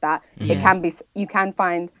things like that, it can be, you can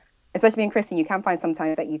find, especially being Christian, you can find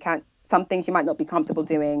sometimes that you can't, some things you might not be comfortable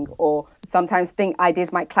doing, or sometimes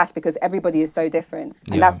ideas might clash because everybody is so different.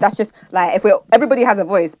 And that's just like, everybody has a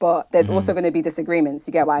voice, but there's also going to be disagreements.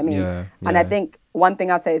 You get what I mean? And I think one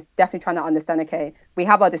thing I'd say is definitely trying to understand, okay, we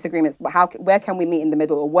have our disagreements, but where can we meet in the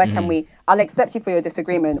middle? Or where can I'll accept you for your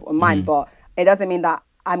disagreement or mine, but it doesn't mean that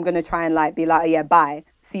I'm going to try and like be like, oh yeah, bye,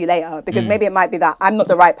 see you later, because maybe it might be that I'm not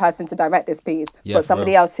the right person to direct this piece, but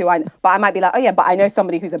somebody else but I might be like, oh yeah, but I know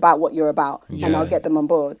somebody who's about what you're about, and I'll get them on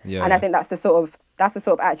board. And I think that's the sort of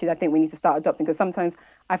attitude I think we need to start adopting, because sometimes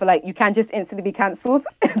I feel like you can just instantly be cancelled,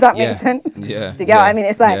 if that makes sense. Do you get what I mean?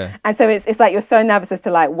 It's like, and so it's like you're so nervous as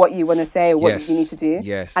to like what you want to say or what you need to do.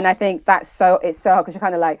 And I think it's so hard because you're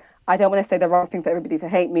kind of like, I don't want to say the wrong thing for everybody to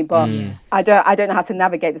hate me, but I don't know how to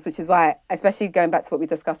navigate this, which is why, especially going back to what we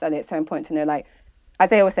discussed earlier, it's so important to know, like,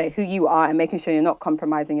 as I always say, who you are and making sure you're not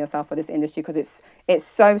compromising yourself for this industry, because it's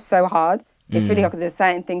so hard. It's really hard because there's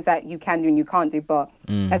certain things that you can do and you can't do, but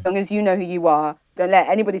as long as you know who you are, don't let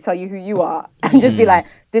anybody tell you who you are, and just be like,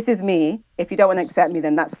 this is me. If you don't want to accept me,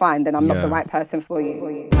 then that's fine. Then I'm not the right person for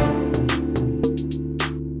you.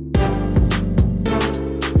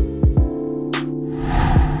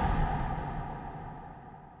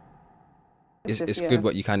 It's good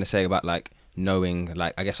what you kind of say about like knowing,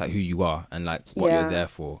 like, I guess, like who you are and like what you're there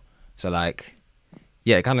for. So like,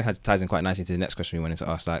 yeah, it kind of ties in quite nicely to the next question we wanted to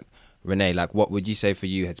ask. Like, Renee, like, what would you say for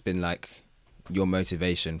you has been like your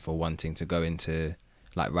motivation for wanting to go into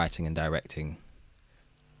like writing and directing?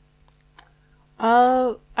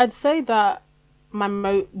 I'd say that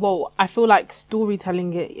I feel like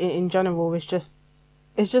storytelling in general is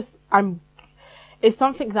it's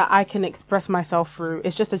something that I can express myself through.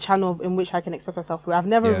 It's just a channel in which I can express myself through. I've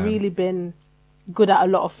never really been good at a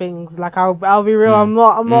lot of things. Like, I'll be real, I'm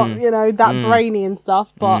not that brainy and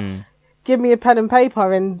stuff, but give me a pen and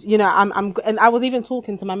paper, and and I was even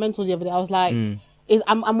talking to my mentor the other day. I was like,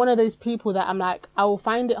 I'm one of those people that I'm like, I will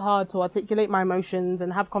find it hard to articulate my emotions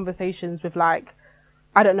and have conversations with, like,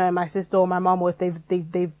 I don't know, my sister or my mum, or if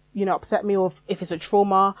they've upset me, or if it's a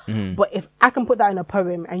trauma. But if I can put that in a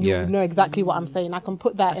poem and you know exactly what I'm saying, I can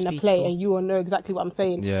put that in a play and you will know exactly what I'm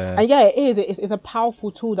saying. And it's a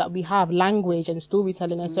powerful tool that we have, language and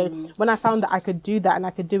storytelling. And so when I found that I could do that and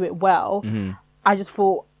I could do it well, I just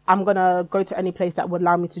thought, I'm gonna go to any place that would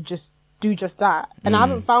allow me to just do just that. And I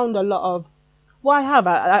haven't found a lot of, well, I have.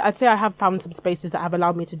 I'd say I have found some spaces that have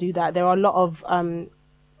allowed me to do that. There are a lot of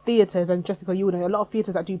theatres, and Jessica, you know, a lot of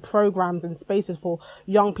theatres that do programs and spaces for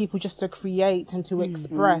young people just to create and to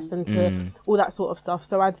express and to all that sort of stuff.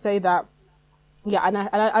 So I'd say that, yeah, and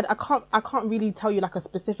I can't really tell you like a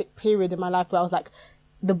specific period in my life where I was like,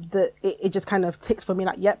 it just kind of ticked for me,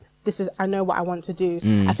 like, yep, I know what I want to do.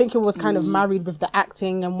 I think it was kind of married with the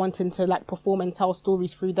acting and wanting to like perform and tell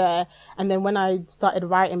stories through there. And then when I started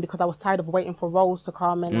writing, because I was tired of waiting for roles to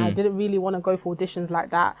come and I didn't really want to go for auditions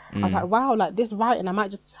like that, I was like, wow, like this writing, I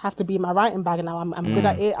might just have to be in my writing bag now. I'm good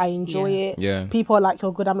at it. I enjoy it. Yeah. People are like,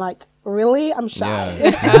 you're good. I'm like, really? I'm shy.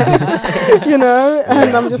 You know?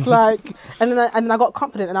 And I'm just like, and then I got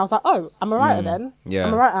confident and I was like, oh, I'm a writer then. Yeah.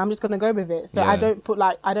 I'm a writer. I'm just going to go with it. So I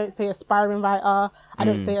don't say aspiring writer. I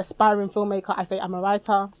don't say aspiring filmmaker. I say I'm a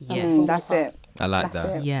writer. Yes. That's it. I like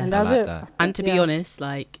that. Yeah. And I that's like it. that. And to be honest,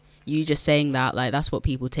 like you just saying that, like that's what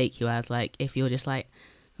people take you as. Like if you're just like,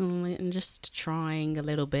 I'm just trying a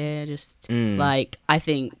little bit, just like I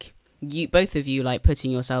think you both of you like putting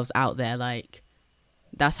yourselves out there, like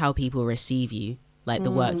that's how people receive you. Like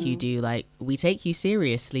the work you do, like we take you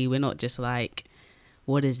seriously. We're not just like,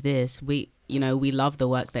 what is this? We love the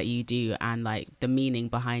work that you do and like the meaning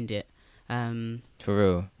behind it. For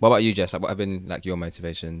real. What about you, Jess? Like, what have been like your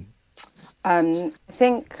motivation? I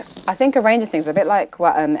think a range of things. A bit like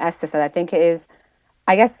what Esther said. I think it is.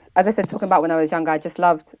 I guess, as I said, talking about when I was younger, I just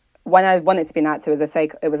loved when I wanted to be an actor.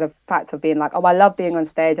 It was a fact of being like, oh, I love being on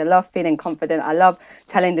stage. I love feeling confident. I love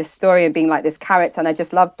telling this story and being like this character. And I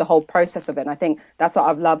just loved the whole process of it. And I think that's what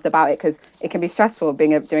I've loved about it, because it can be stressful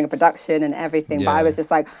doing a production and everything. But I was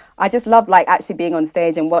just like, I just loved like actually being on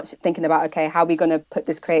stage and thinking about, okay, how are we going to put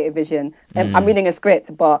this creative vision? And I'm reading a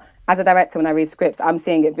script, but as a director, when I read scripts, I'm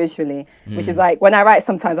seeing it visually, which is like when I write,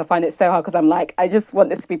 sometimes I find it so hard because I'm like, I just want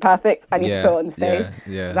this to be perfect. I need to put it on stage.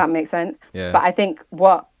 Does that make sense? Yeah. But I think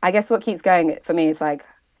what keeps going for me is like,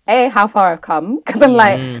 how far I've come. Because I'm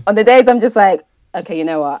like, on the days I'm just like, okay, you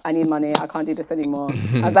know what? I need money. I can't do this anymore.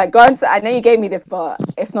 I was like, I know you gave me this, but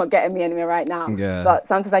it's not getting me anywhere right now. Yeah. But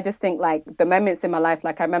sometimes I just think like the moments in my life,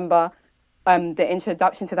 like I remember the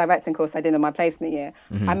introduction to directing course I did in my placement year.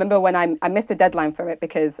 I remember when I missed a deadline for it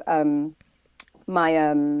because my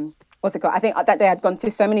what's it called? I think that day I'd gone to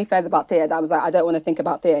so many fairs about theatre that I was like, I don't want to think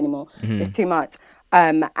about theatre anymore. It's too much.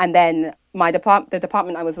 And then the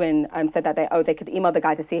department I was in said that they could email the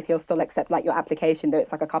guy to see if he'll still accept like your application, though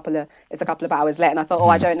it's a couple of hours late. And I thought,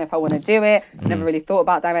 I don't know if I want to do it. Never really thought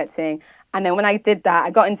about directing. And then when I did that, I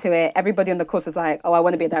got into it. Everybody on the course was like, oh, I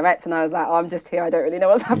want to be a director. And I was like, oh, I'm just here. I don't really know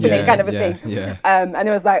what's happening, kind of a thing. Yeah. And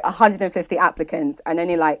it was like 150 applicants and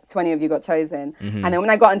only like 20 of you got chosen. And then when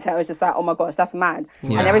I got into it, I was just like, oh my gosh, that's mad.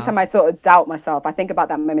 Yeah. And every time I sort of doubt myself, I think about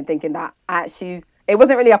that moment thinking that actually, it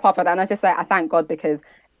wasn't really a part of that. And I just say, I thank God, because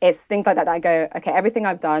it's things like that I go, okay, everything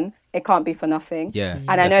I've done, it can't be for nothing. Yeah.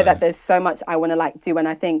 And I know that there's so much I want to like do. And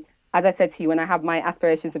I think, as I said to you, when I have my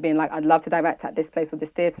aspirations of being like, I'd love to direct at this place or this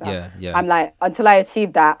theatre, I'm like, until I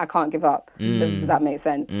achieve that, I can't give up. Does that make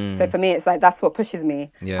sense? So for me, it's like, that's what pushes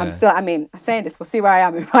me. Yeah. I'm saying this, we'll see where I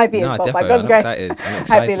am. It might be in fault, by God's grace.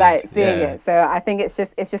 I'd be like seeing it. So I think it's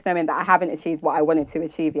just knowing that I haven't achieved what I wanted to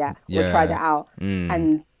achieve yet. We'll try that out.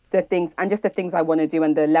 And the things I want to do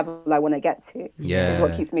and the level I want to get to is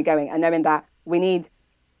what keeps me going. And knowing that we need,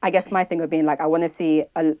 I guess my thing of being like, I want to see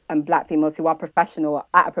black females who are professional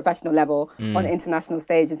at a professional level on international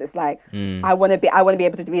stages. It's like I want to be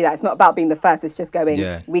able to do that. It's not about being the first. It's just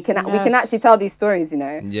going. We can actually tell these stories. You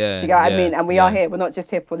know. Yeah. Do you get what I mean? And we are here. We're not just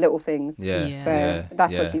here for little things. Yeah. So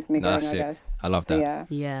that's what keeps me going. I guess. I love that.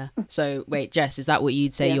 So, Yeah. So wait, Jess, is that what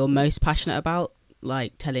you'd say you're most passionate about?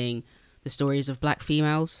 Like telling the stories of black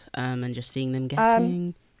females and just seeing them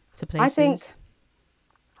getting to places?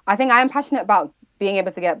 I think I am passionate about being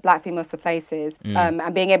able to get black females to places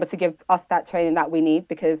and being able to give us that training that we need,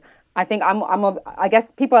 because I think I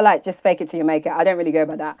guess people are like, just fake it till you make it. I don't really go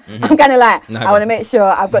by that. I'm kind of like, I want to make sure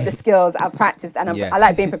I've got the skills, I've practiced, and I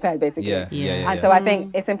like being prepared, basically. And so I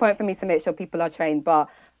think it's important for me to make sure people are trained. But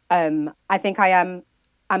I think I'm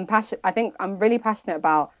really passionate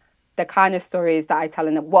about the kind of stories that I tell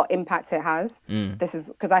and what impact it has. This is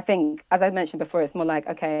because I think, as I mentioned before, it's more like,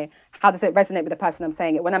 okay, how does it resonate with the person I'm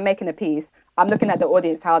saying it? When I'm making a piece, I'm looking at the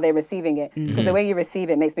audience, how they're receiving it. Because the way you receive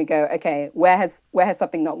it makes me go, okay, where has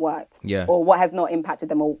something not worked? Or what has not impacted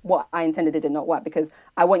them, or what I intended it did not work? Because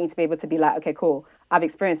I want you to be able to be like, okay, cool, I've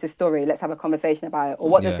experienced this story, let's have a conversation about it. Or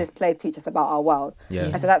what does this play teach us about our world?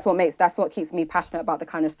 And so that's what keeps me passionate about the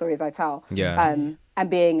kind of stories I tell. And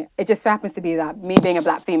it just so happens to be that me being a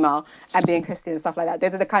black female and being Christian and stuff like that,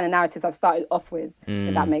 those are the kind of narratives I've started off with,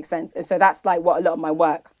 if that makes sense. And so that's like what a lot of my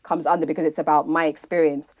work comes under, because it's about my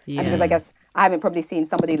experience. And because I guess I haven't probably seen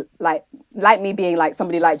somebody like me being like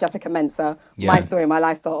somebody like Jessica Mensah, my story, my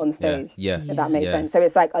lifestyle on stage. If that makes sense. So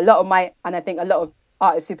it's like a lot of and I think a lot of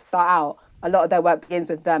artists who start out, a lot of their work begins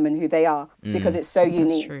with them and who they are, because it's so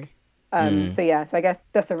unique. True. So yeah, so I guess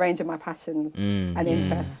that's a range of my passions and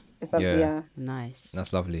interests. Nice.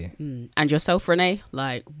 That's lovely. And yourself, Renee,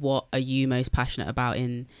 like, what are you most passionate about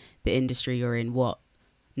in the industry you're in? What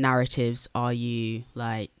narratives are you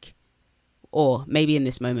like, or maybe in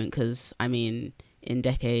this moment, because I mean, in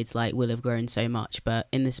decades, like, we'll have grown so much, but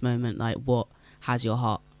in this moment, like, what has your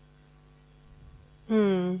heart?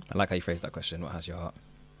 I like how you phrased that question. What has your heart?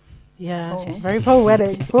 Yeah, very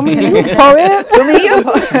poetic. For me, you poet. For me, you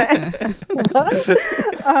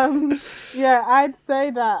yeah, I'd say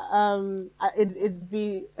that it'd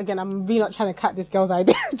be, again, I'm really not trying to cut this girl's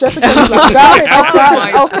idea. Jessica's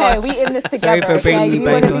like, okay, we in this together. Sorry for bringing you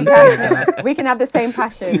both on together. We can have the same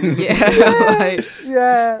passion.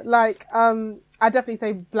 Yeah, like, I definitely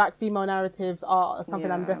say Black female narratives are something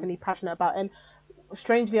I'm definitely passionate about, and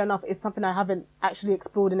strangely enough, it's something I haven't actually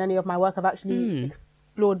explored in any of my work. I've actually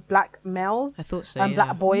explored Black males. I thought so, and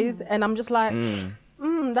Black boys, and I'm just like,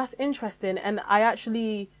 that's interesting. And I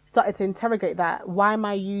actually started to interrogate that. Why am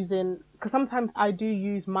I using? Because sometimes I do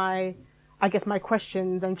use my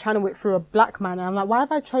questions and channel it through a Black man, and I'm like, why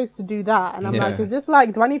have I chose to do that? And I'm like, is this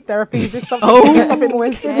like, do I need therapy? Is this something, something more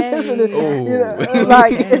insidious?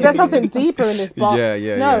 Like, is there something deeper in this? But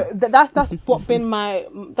that's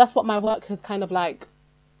what my work has kind of like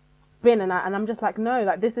been, and I'm just like, no,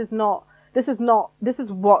 like, this is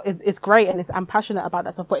what is great, and I'm passionate about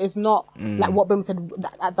that stuff, but it's not like what Boom said,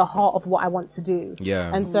 at the heart of what I want to do.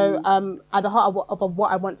 Yeah. And so at the heart of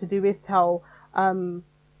what I want to do is tell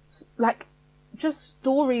like just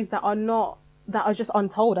stories that are just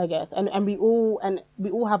untold, I guess, and we all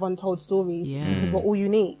have untold stories because we're all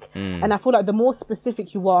unique. And I feel like the more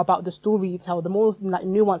specific you are about the story you tell, the more like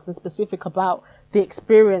nuanced and specific about the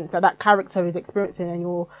experience that character is experiencing, and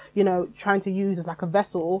you're, you know, trying to use as like a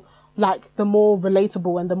vessel, like, the more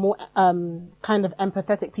relatable and the more kind of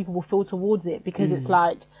empathetic people will feel towards it, because it's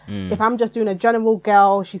like, if I'm just doing a general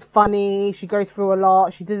girl, she's funny, she goes through a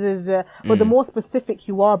lot, she does, but the more specific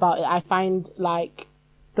you are about it, I find like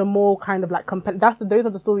the more kind of like those are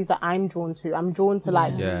the stories that I'm drawn to. I'm drawn to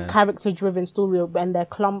like character-driven story, and they're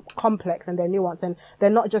complex and they're nuanced, and they're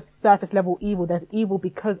not just surface level evil. There's evil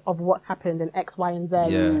because of what's happened in X, Y, and Z.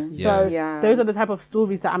 Those are the type of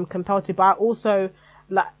stories that I'm compelled to. But I also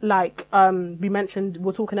like we mentioned, we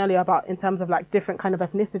were talking earlier about in terms of like different kind of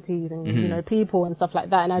ethnicities and you know, people and stuff like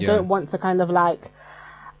that. And I don't want to kind of like,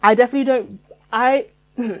 I definitely don't.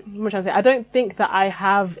 What should I say? I don't think that I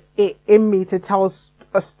have it in me to tell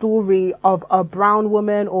a story of a brown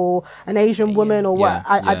woman or an Asian woman or what.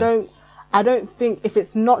 I don't think, if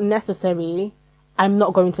it's not necessary, I'm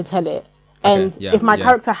not going to tell it. And if my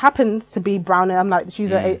character happens to be brown, and I'm like, she's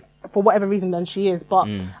for whatever reason, then she is. But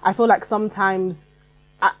I feel like sometimes,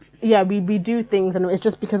 we do things, and it's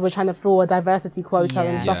just because we're trying to fill a diversity quota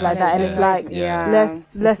and stuff like that. And it's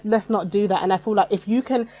like, let's not do that. And I feel like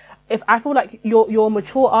I feel like you're a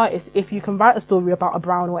mature artist if you can write a story about a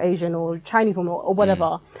brown or Asian or Chinese woman or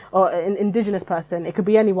whatever, or an indigenous person. It could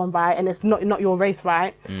be anyone, right? And it's not your race,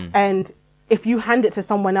 right? And if you hand it to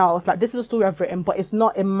someone else, like, this is a story I've written, but it's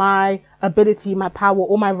not in my ability, my power,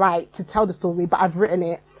 or my right to tell the story, but I've written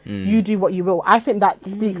it. You do what you will. I think that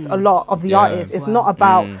speaks a lot of the artist. It's not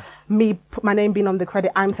about me, my name being on the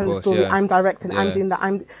credit. I'm telling the story. I'm directing. I'm doing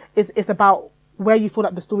that. It's about where you feel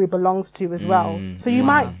like the story belongs to as well. So you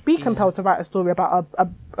might be compelled to write a story about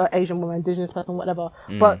a Asian woman, indigenous person, whatever.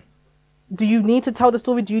 But do you need to tell the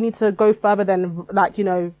story? Do you need to go further than, like, you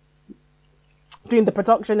know, doing the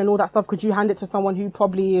production and all that stuff? Could you hand it to someone who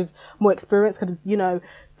probably is more experienced? Could, you know,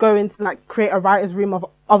 go into, like, create a writer's room of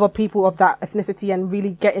other people of that ethnicity and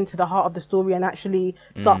really get into the heart of the story and actually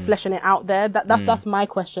start fleshing it out there? That's my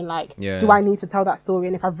question. Like, do I need to tell that story?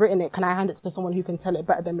 And if I've written it, can I hand it to someone who can tell it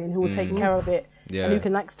better than me and who will take care of it and who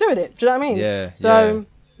can, like, steward it? Do you know what I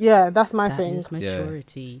mean? That's my thing. That is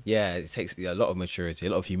maturity. Yeah, it takes a lot of maturity, a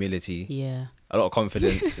lot of humility. Yeah. A lot of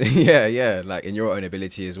confidence. Like, in your own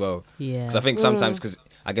ability as well. Yeah. Because I think sometimes, because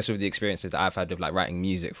I guess with the experiences that I've had with, like, writing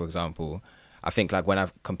music, for example, I think, like, when I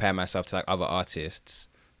compare myself to, like, other artists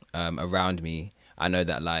around me, I know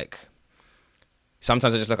that, like,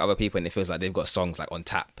 sometimes I just look at other people and it feels like they've got songs, like, on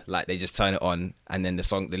tap. Like, they just turn it on and then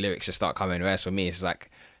the lyrics just start coming. Whereas for me, it's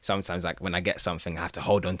like, sometimes, like, when I get something, I have to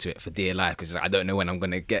hold on to it for dear life, because I don't know when I'm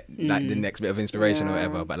going to get, like, the next bit of inspiration or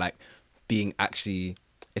whatever. But, like, being actually,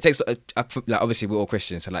 it takes, like, obviously we're all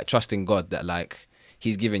Christians, so, like, trusting God that, like,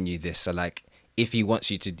 he's given you this. So, like, if he wants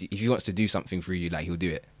to do something for you, like, he'll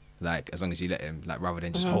do it. Like, as long as you let him, like, rather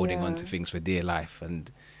than just holding on to things for dear life.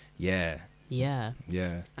 And yeah.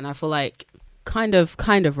 And I feel like kind of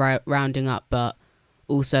rounding up, but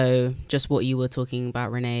also just what you were talking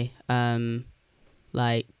about, Renee,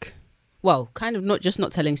 like, well, kind of not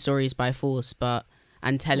telling stories by force, but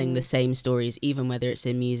and telling the same stories, even whether it's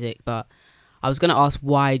in music. But I was going to ask,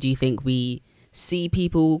 why do you think we see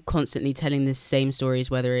people constantly telling the same stories,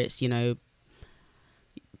 whether it's, you know,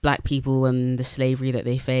 Black people and the slavery that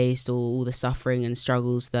they faced, or all the suffering and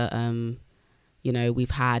struggles that, you know,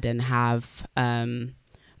 we've had and have.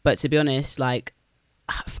 But to be honest, like,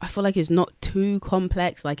 I feel like it's not too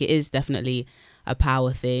complex. Like, it is definitely a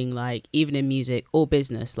power thing. Like, even in music or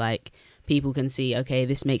business, like, people can see, okay,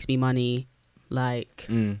 this makes me money, like,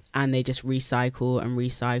 and they just recycle and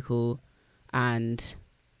recycle. And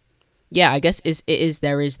yeah, I guess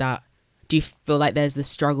there is that. Do you feel like there's the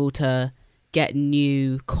struggle to get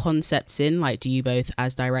new concepts in? Like, do you both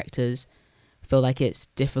as directors feel like it's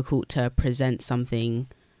difficult to present something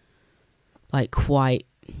like quite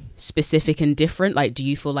specific and different? Like, do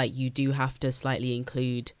you feel like you do have to slightly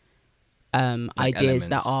include like ideas elements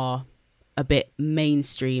that are a bit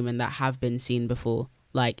mainstream and that have been seen before?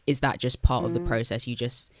 Like, is that just part of the process you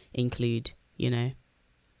just include, you know?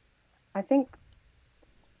 I think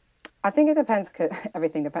it depends, cause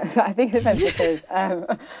everything depends. I think it depends because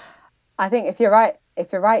I think if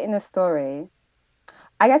you're writing a story,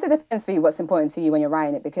 I guess it depends for you what's important to you when you're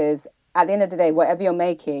writing it, because at the end of the day, whatever you're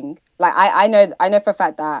making, like I know for a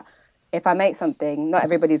fact that if I make something, not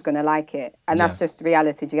everybody's gonna like it, and that's just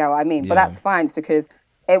reality. Do you get what I mean? But that's fine, because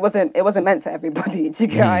it wasn't meant for everybody. Do you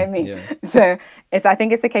get what I mean? Yeah. So I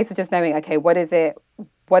think it's a case of just knowing, okay, what is it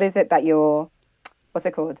that you're, what's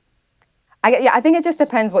it called? I think it just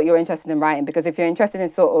depends what you're interested in writing, because if you're interested in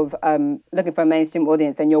sort of looking for a mainstream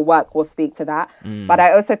audience, then your work will speak to that. But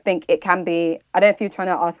I also think it can be, I don't know if you're trying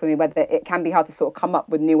to ask for me whether it can be hard to sort of come up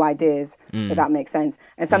with new ideas, if that makes sense.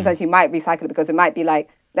 And sometimes you might recycle it, because it might be like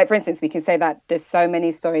for instance, we can say that there's so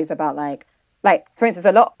many stories about like for instance,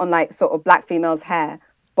 a lot on like sort of Black females' hair.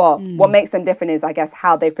 But what makes them different is, I guess,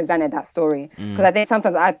 how they presented that story. Because I think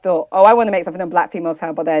sometimes I thought, oh, I want to make something on Black females'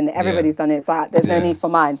 hair, but then everybody's done it, so there's no need for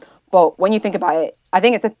mine. But when you think about it, I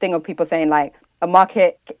think it's a thing of people saying like a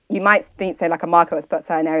market, you might say like a market that's put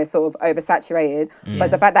certain areas sort of oversaturated, but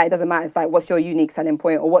it's the fact that it doesn't matter. It's like, what's your unique selling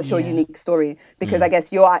point, or what's your unique story? Because I guess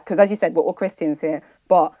because as you said, we're all Christians here,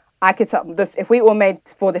 but I could if we all made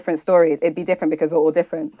 4 different stories, it'd be different because we're all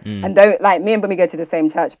different. And though, like, me and Bumi go to the same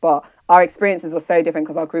church, but our experiences are so different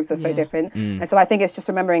because our groups are so different. And so I think it's just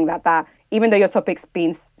remembering that even though your topic's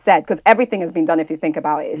been said, because everything has been done if you think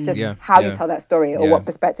about it, it's just how you tell that story, or what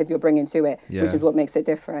perspective you're bringing to it, which is what makes it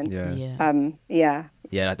different. Yeah,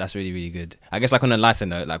 that's really, really good. I guess, like, on a lighter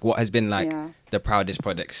note, like, what has been like the proudest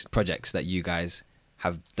projects that you guys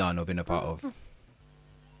have done or been a part of?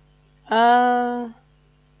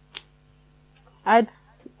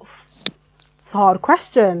 It's a hard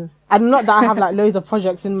question. And not that I have like loads of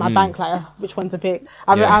projects in my bank, like which one to pick.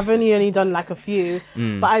 I've only done like a few,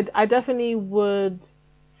 but I definitely would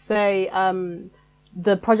say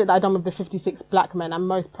the project that I done with the 56 Black Men I'm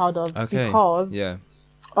most proud of, because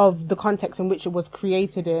of the context in which it was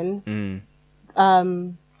created in,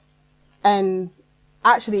 and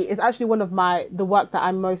actually it's actually one of the work that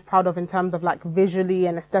I'm most proud of in terms of like visually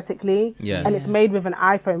and aesthetically. And it's made with an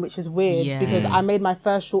iPhone, which is weird because I made my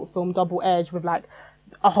first short film Double Edge with like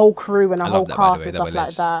a whole crew and a whole cast and stuff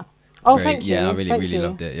like that. Oh, thank you. Yeah, I really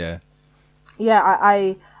loved it.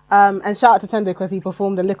 I and shout out to Tendo because he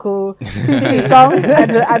performed a little song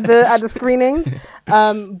at the screening.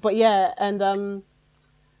 I'd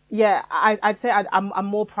say I'm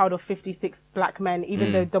more proud of 56 Black Men,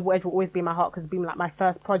 even though Double Edge will always be in my heart because it's been like my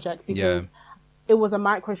first project, because it was a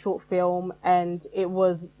micro short film and it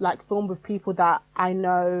was like filmed with people that I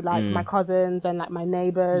know, like my cousins and like my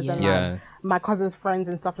neighbors and like my cousins' friends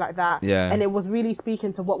and stuff like that. And it was really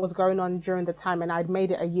speaking to what was going on during the time, and I'd made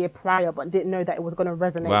it a year prior but didn't know that it was going to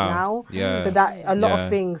resonate now. So that a lot of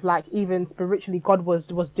things, like even spiritually, God was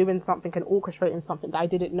doing something and orchestrating something that I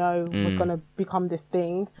didn't know was going to become this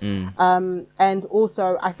thing. And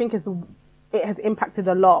also I think it has impacted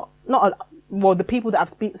a lot, the people that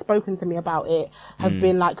have spoken to me about it have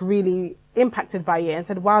been like really impacted by it and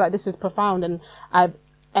said, wow, like this is profound. And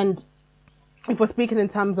if we're speaking in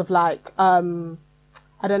terms of like, I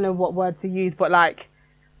don't know what word to use, but like,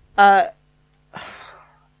 I'm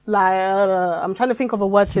trying to think of a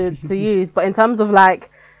word to use, but in terms of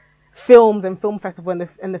like films and film festival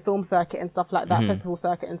and the film circuit and stuff like that, festival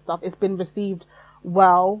circuit and stuff, it's been received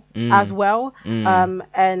well as well.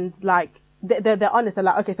 And like, they're honest. They're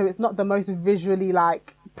like, okay, so it's not the most visually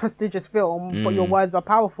like prestigious film, but your words are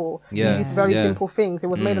powerful. You use very simple things. It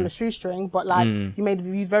was made on a shoestring, but like you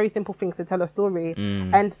used very simple things to tell a story.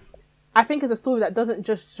 And I think it's a story that doesn't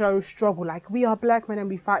just show struggle, like we are black men and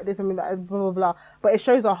we fight this and that, blah blah blah. But it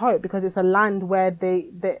shows a hope because it's a land where the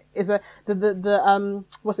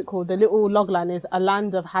what's it called? The little logline is a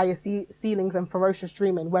land of higher ceilings and ferocious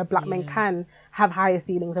dreaming, where black men can have higher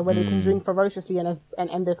ceilings and where they can dream ferociously,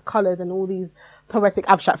 and there's colours and all these poetic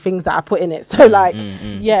abstract things that I put in it. So like,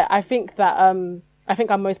 yeah, I think that I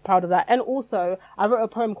think I'm most proud of that. And also, I wrote a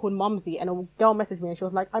poem called Mumsy, and a girl messaged me and she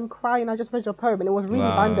was like, I'm crying, I just read your poem. And it was really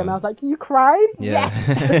random. I was like, you cried? Yeah.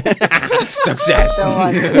 Yes. Success.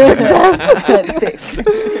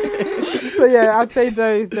 So yeah, I'd say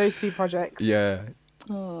those two projects. Yeah.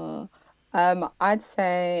 I'd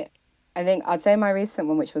say my recent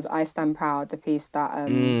one, which was I Stand Proud, the piece that I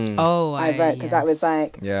wrote, because that was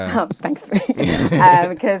like, thanks.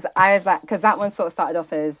 Because I was like, because that one sort of started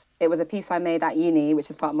off as, it was a piece I made at uni,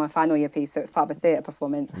 which is part of my final year piece, so it's part of a theatre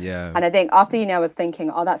performance. Yeah. And I think after uni, I was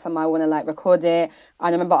thinking, oh, that's something I want to like record it. And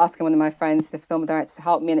I remember asking one of my friends, the film director, to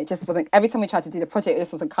help me, and it just wasn't. Every time we tried to do the project, it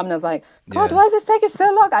just wasn't coming. I was like, God, why is this taking so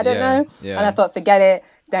long? I don't know. Yeah. And I thought, forget it.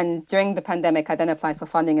 Then during the pandemic, I then applied for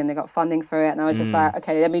funding, and they got funding for it. And I was just like,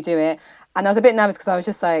 okay, let me do it. And I was a bit nervous because I was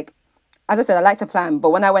just like, as I said, I like to plan,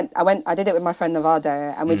 but when I did it with my friend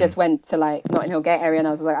Nevado, and we just went to like Notting Hill Gate area, and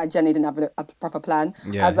I was like, I genuinely didn't have a proper plan.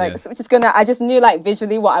 I was like, so I just knew like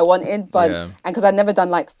visually what I wanted, but and because I'd never done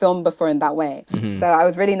like film before in that way, so I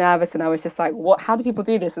was really nervous, and I was just like, how do people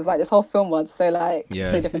do this? It's like this whole film was so like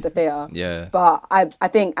so different to theatre. But I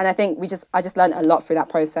think I just learned a lot through that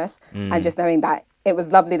process, and just knowing that it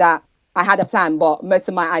was lovely that I had a plan, but most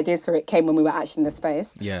of my ideas for it came when we were actually in the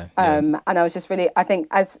space. And I was just really, I think,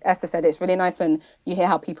 as Esther said, it's really nice when you hear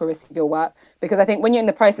how people receive your work, because I think when you're in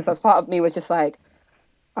the process, as part of me was just like,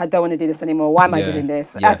 I don't want to do this anymore. Why am I doing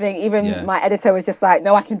this? I think even my editor was just like,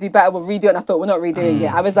 no, I can do better. We'll redo it. And I thought, we're not redoing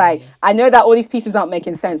it. I was like, I know that all these pieces aren't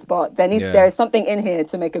making sense, but there is something in here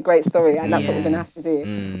to make a great story, and that's what we're going to have to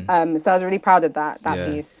do. So I was really proud of that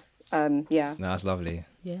piece. No, that's lovely.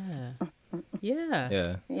 Yeah.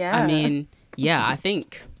 I mean, I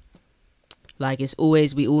think like it's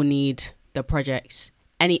always, we all need the projects,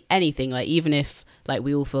 anything, like even if like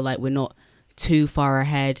we all feel like we're not too far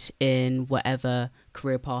ahead in whatever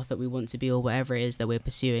career path that we want to be or whatever it is that we're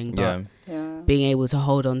pursuing, but being able to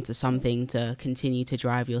hold on to something to continue to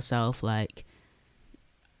drive yourself, like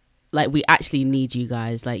we actually need you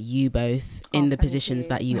guys, like you both in the positions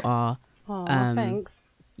that you are. Thanks.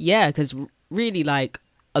 Yeah, because really like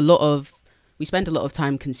we spend a lot of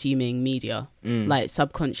time consuming media, like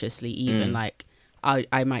subconsciously even, like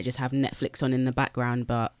I might just have Netflix on in the background,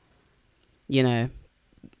 but you know,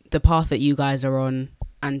 the path that you guys are on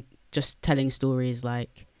and just telling stories,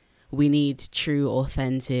 like we need true,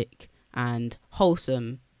 authentic and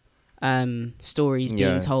wholesome stories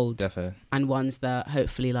being told, definitely. And ones that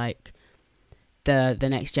hopefully like the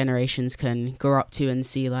next generations can grow up to and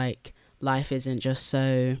see like life isn't just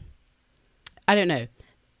so, I don't know,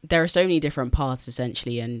 there are so many different paths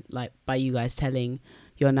essentially, and like by you guys telling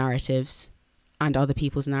your narratives and other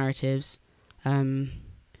people's narratives, I don't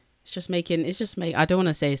want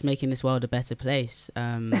to say it's making this world a better place,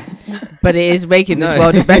 but it is making this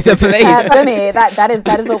world a better place. Funny,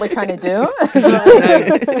 that is what we're trying to do.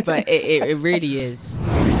 No, but it really is.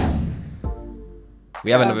 We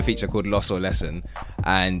have another feature called Loss or Lesson,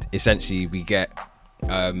 and essentially we get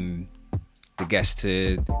the guests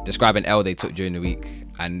to describe an L they took during the week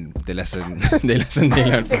and the lesson they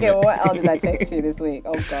learned from it. What L did I take to this week?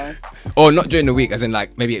 Oh gosh. Or not during the week, as in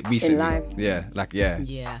like maybe recently. In life.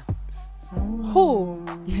 Yeah. Oh.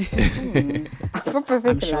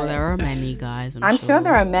 I'm sure there are many, guys. I'm sure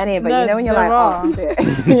there are many, but you know when you're like, oh shit,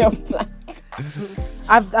 you're blank.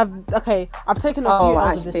 I've taken a few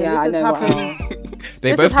L's of this. I know.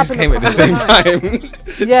 They both just came at the same time.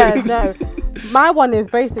 No. My one is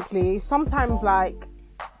basically sometimes like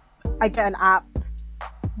I get an app,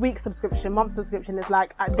 week subscription, month subscription. It's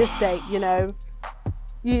like at this date, you know,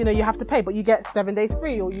 you have to pay, but you get 7 days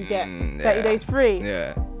free, or you get 30 days free.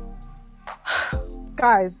 Yeah.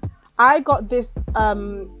 Guys, I got this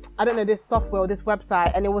this software or this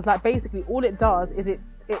website, and it was like basically all it does is it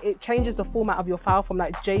changes the format of your file from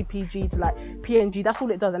like JPG to like PNG. That's all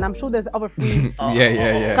it does, and I'm sure there's other free.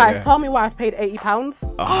 Guys, tell me why I've paid £80.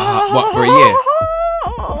 What, for a year?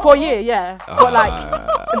 For a year, yeah. But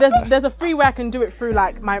like, there's a free way I can do it through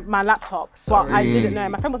like my laptop. Sorry. But I didn't know.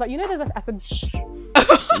 My friend was like, I said, shh.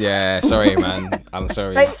 Yeah, sorry, man. I'm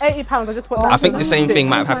sorry. £80. I just put that. I think the same thing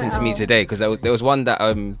might have happened to me today, because there was one that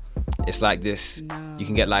it's like this. No. You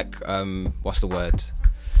can get like what's the word?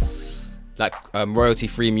 Like royalty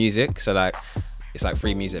free music. So like it's like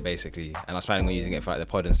free music basically, and I was planning on using it for like the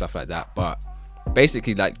pod and stuff like that. But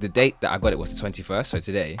basically like the date that I got it was the 21st, so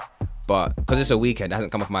today. but because it's a weekend, it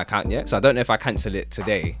hasn't come off my account yet. So I don't know if I cancel it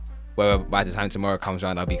today, whether by the time tomorrow comes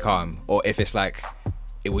around I'll be calm, or if it's like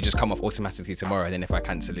it will just come off automatically tomorrow, and then if I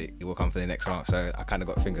cancel it, it will come for the next month. So I kind of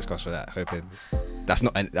got fingers crossed for that, hoping that's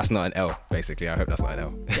not an L. Basically, I hope that's not an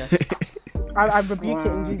L. Yes. I rebuke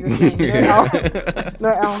it in Jesus' name. No L. No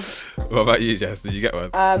L. What about you, Jess? Did you get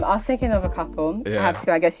one? I was thinking of a couple. Yeah. I have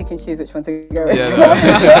to. I guess you can choose which one to go with.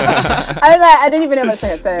 Yeah, I didn't even know what to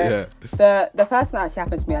say. So Yeah. the first one actually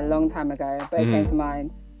happened to me a long time ago, but it came to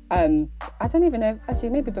mind. I don't even know. Actually,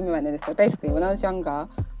 maybe Bumi might know this. But basically, when I was younger,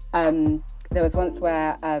 there was once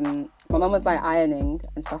where my mum was like ironing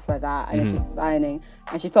and stuff like that, and then she was ironing,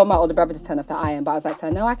 and she told my older brother to turn off the iron, but I was like,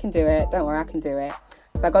 no, I can do it. Don't worry, I can do it.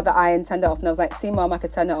 So I got the iron, turned it off, and I was like, see, Mum, I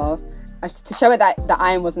could turn it off. To show it that the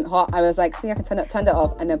iron wasn't hot, I was like, see, I can turned it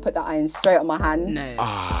off, and then put the iron straight on my hand. No.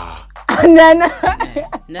 And then...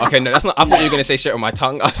 No. Okay, no, that's not. I thought you were gonna say straight on my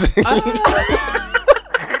tongue. I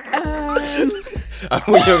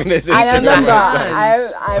thought you were gonna say I straight remember, on my tongue.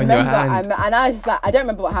 I remember, and I was just like, I don't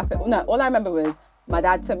remember what happened. No, all I remember was my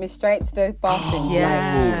dad took me straight to the bathroom,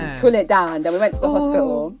 yeah. to cool it down. Then we went to the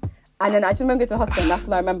hospital, and then I just remember going to the hospital. And that's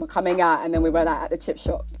all I remember coming out, and then we were like at the chip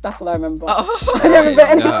shop. That's all I remember. I don't remember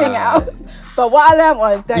anything else. But what I learned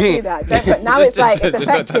was, don't do that. But now it's like it's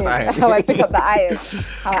effective how I pick up the iron,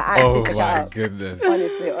 how I actually pick it up. Goodness.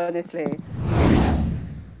 Honestly.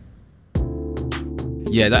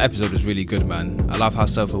 Yeah, that episode was really good, man. I love how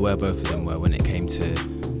self-aware both of them were when it came to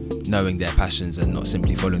knowing their passions and not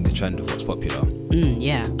simply following the trend of what's popular.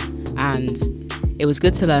 Yeah, and it was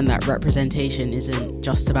good to learn that representation isn't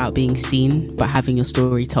just about being seen, but having your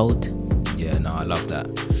story told. Yeah, no, I love that.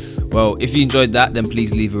 Well, if you enjoyed that, then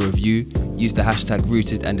please leave a review. Use the hashtag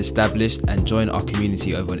Rooted and Established and join our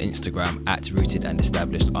community over on Instagram at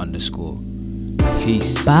rootedandestablished_.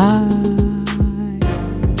 Peace. Bye.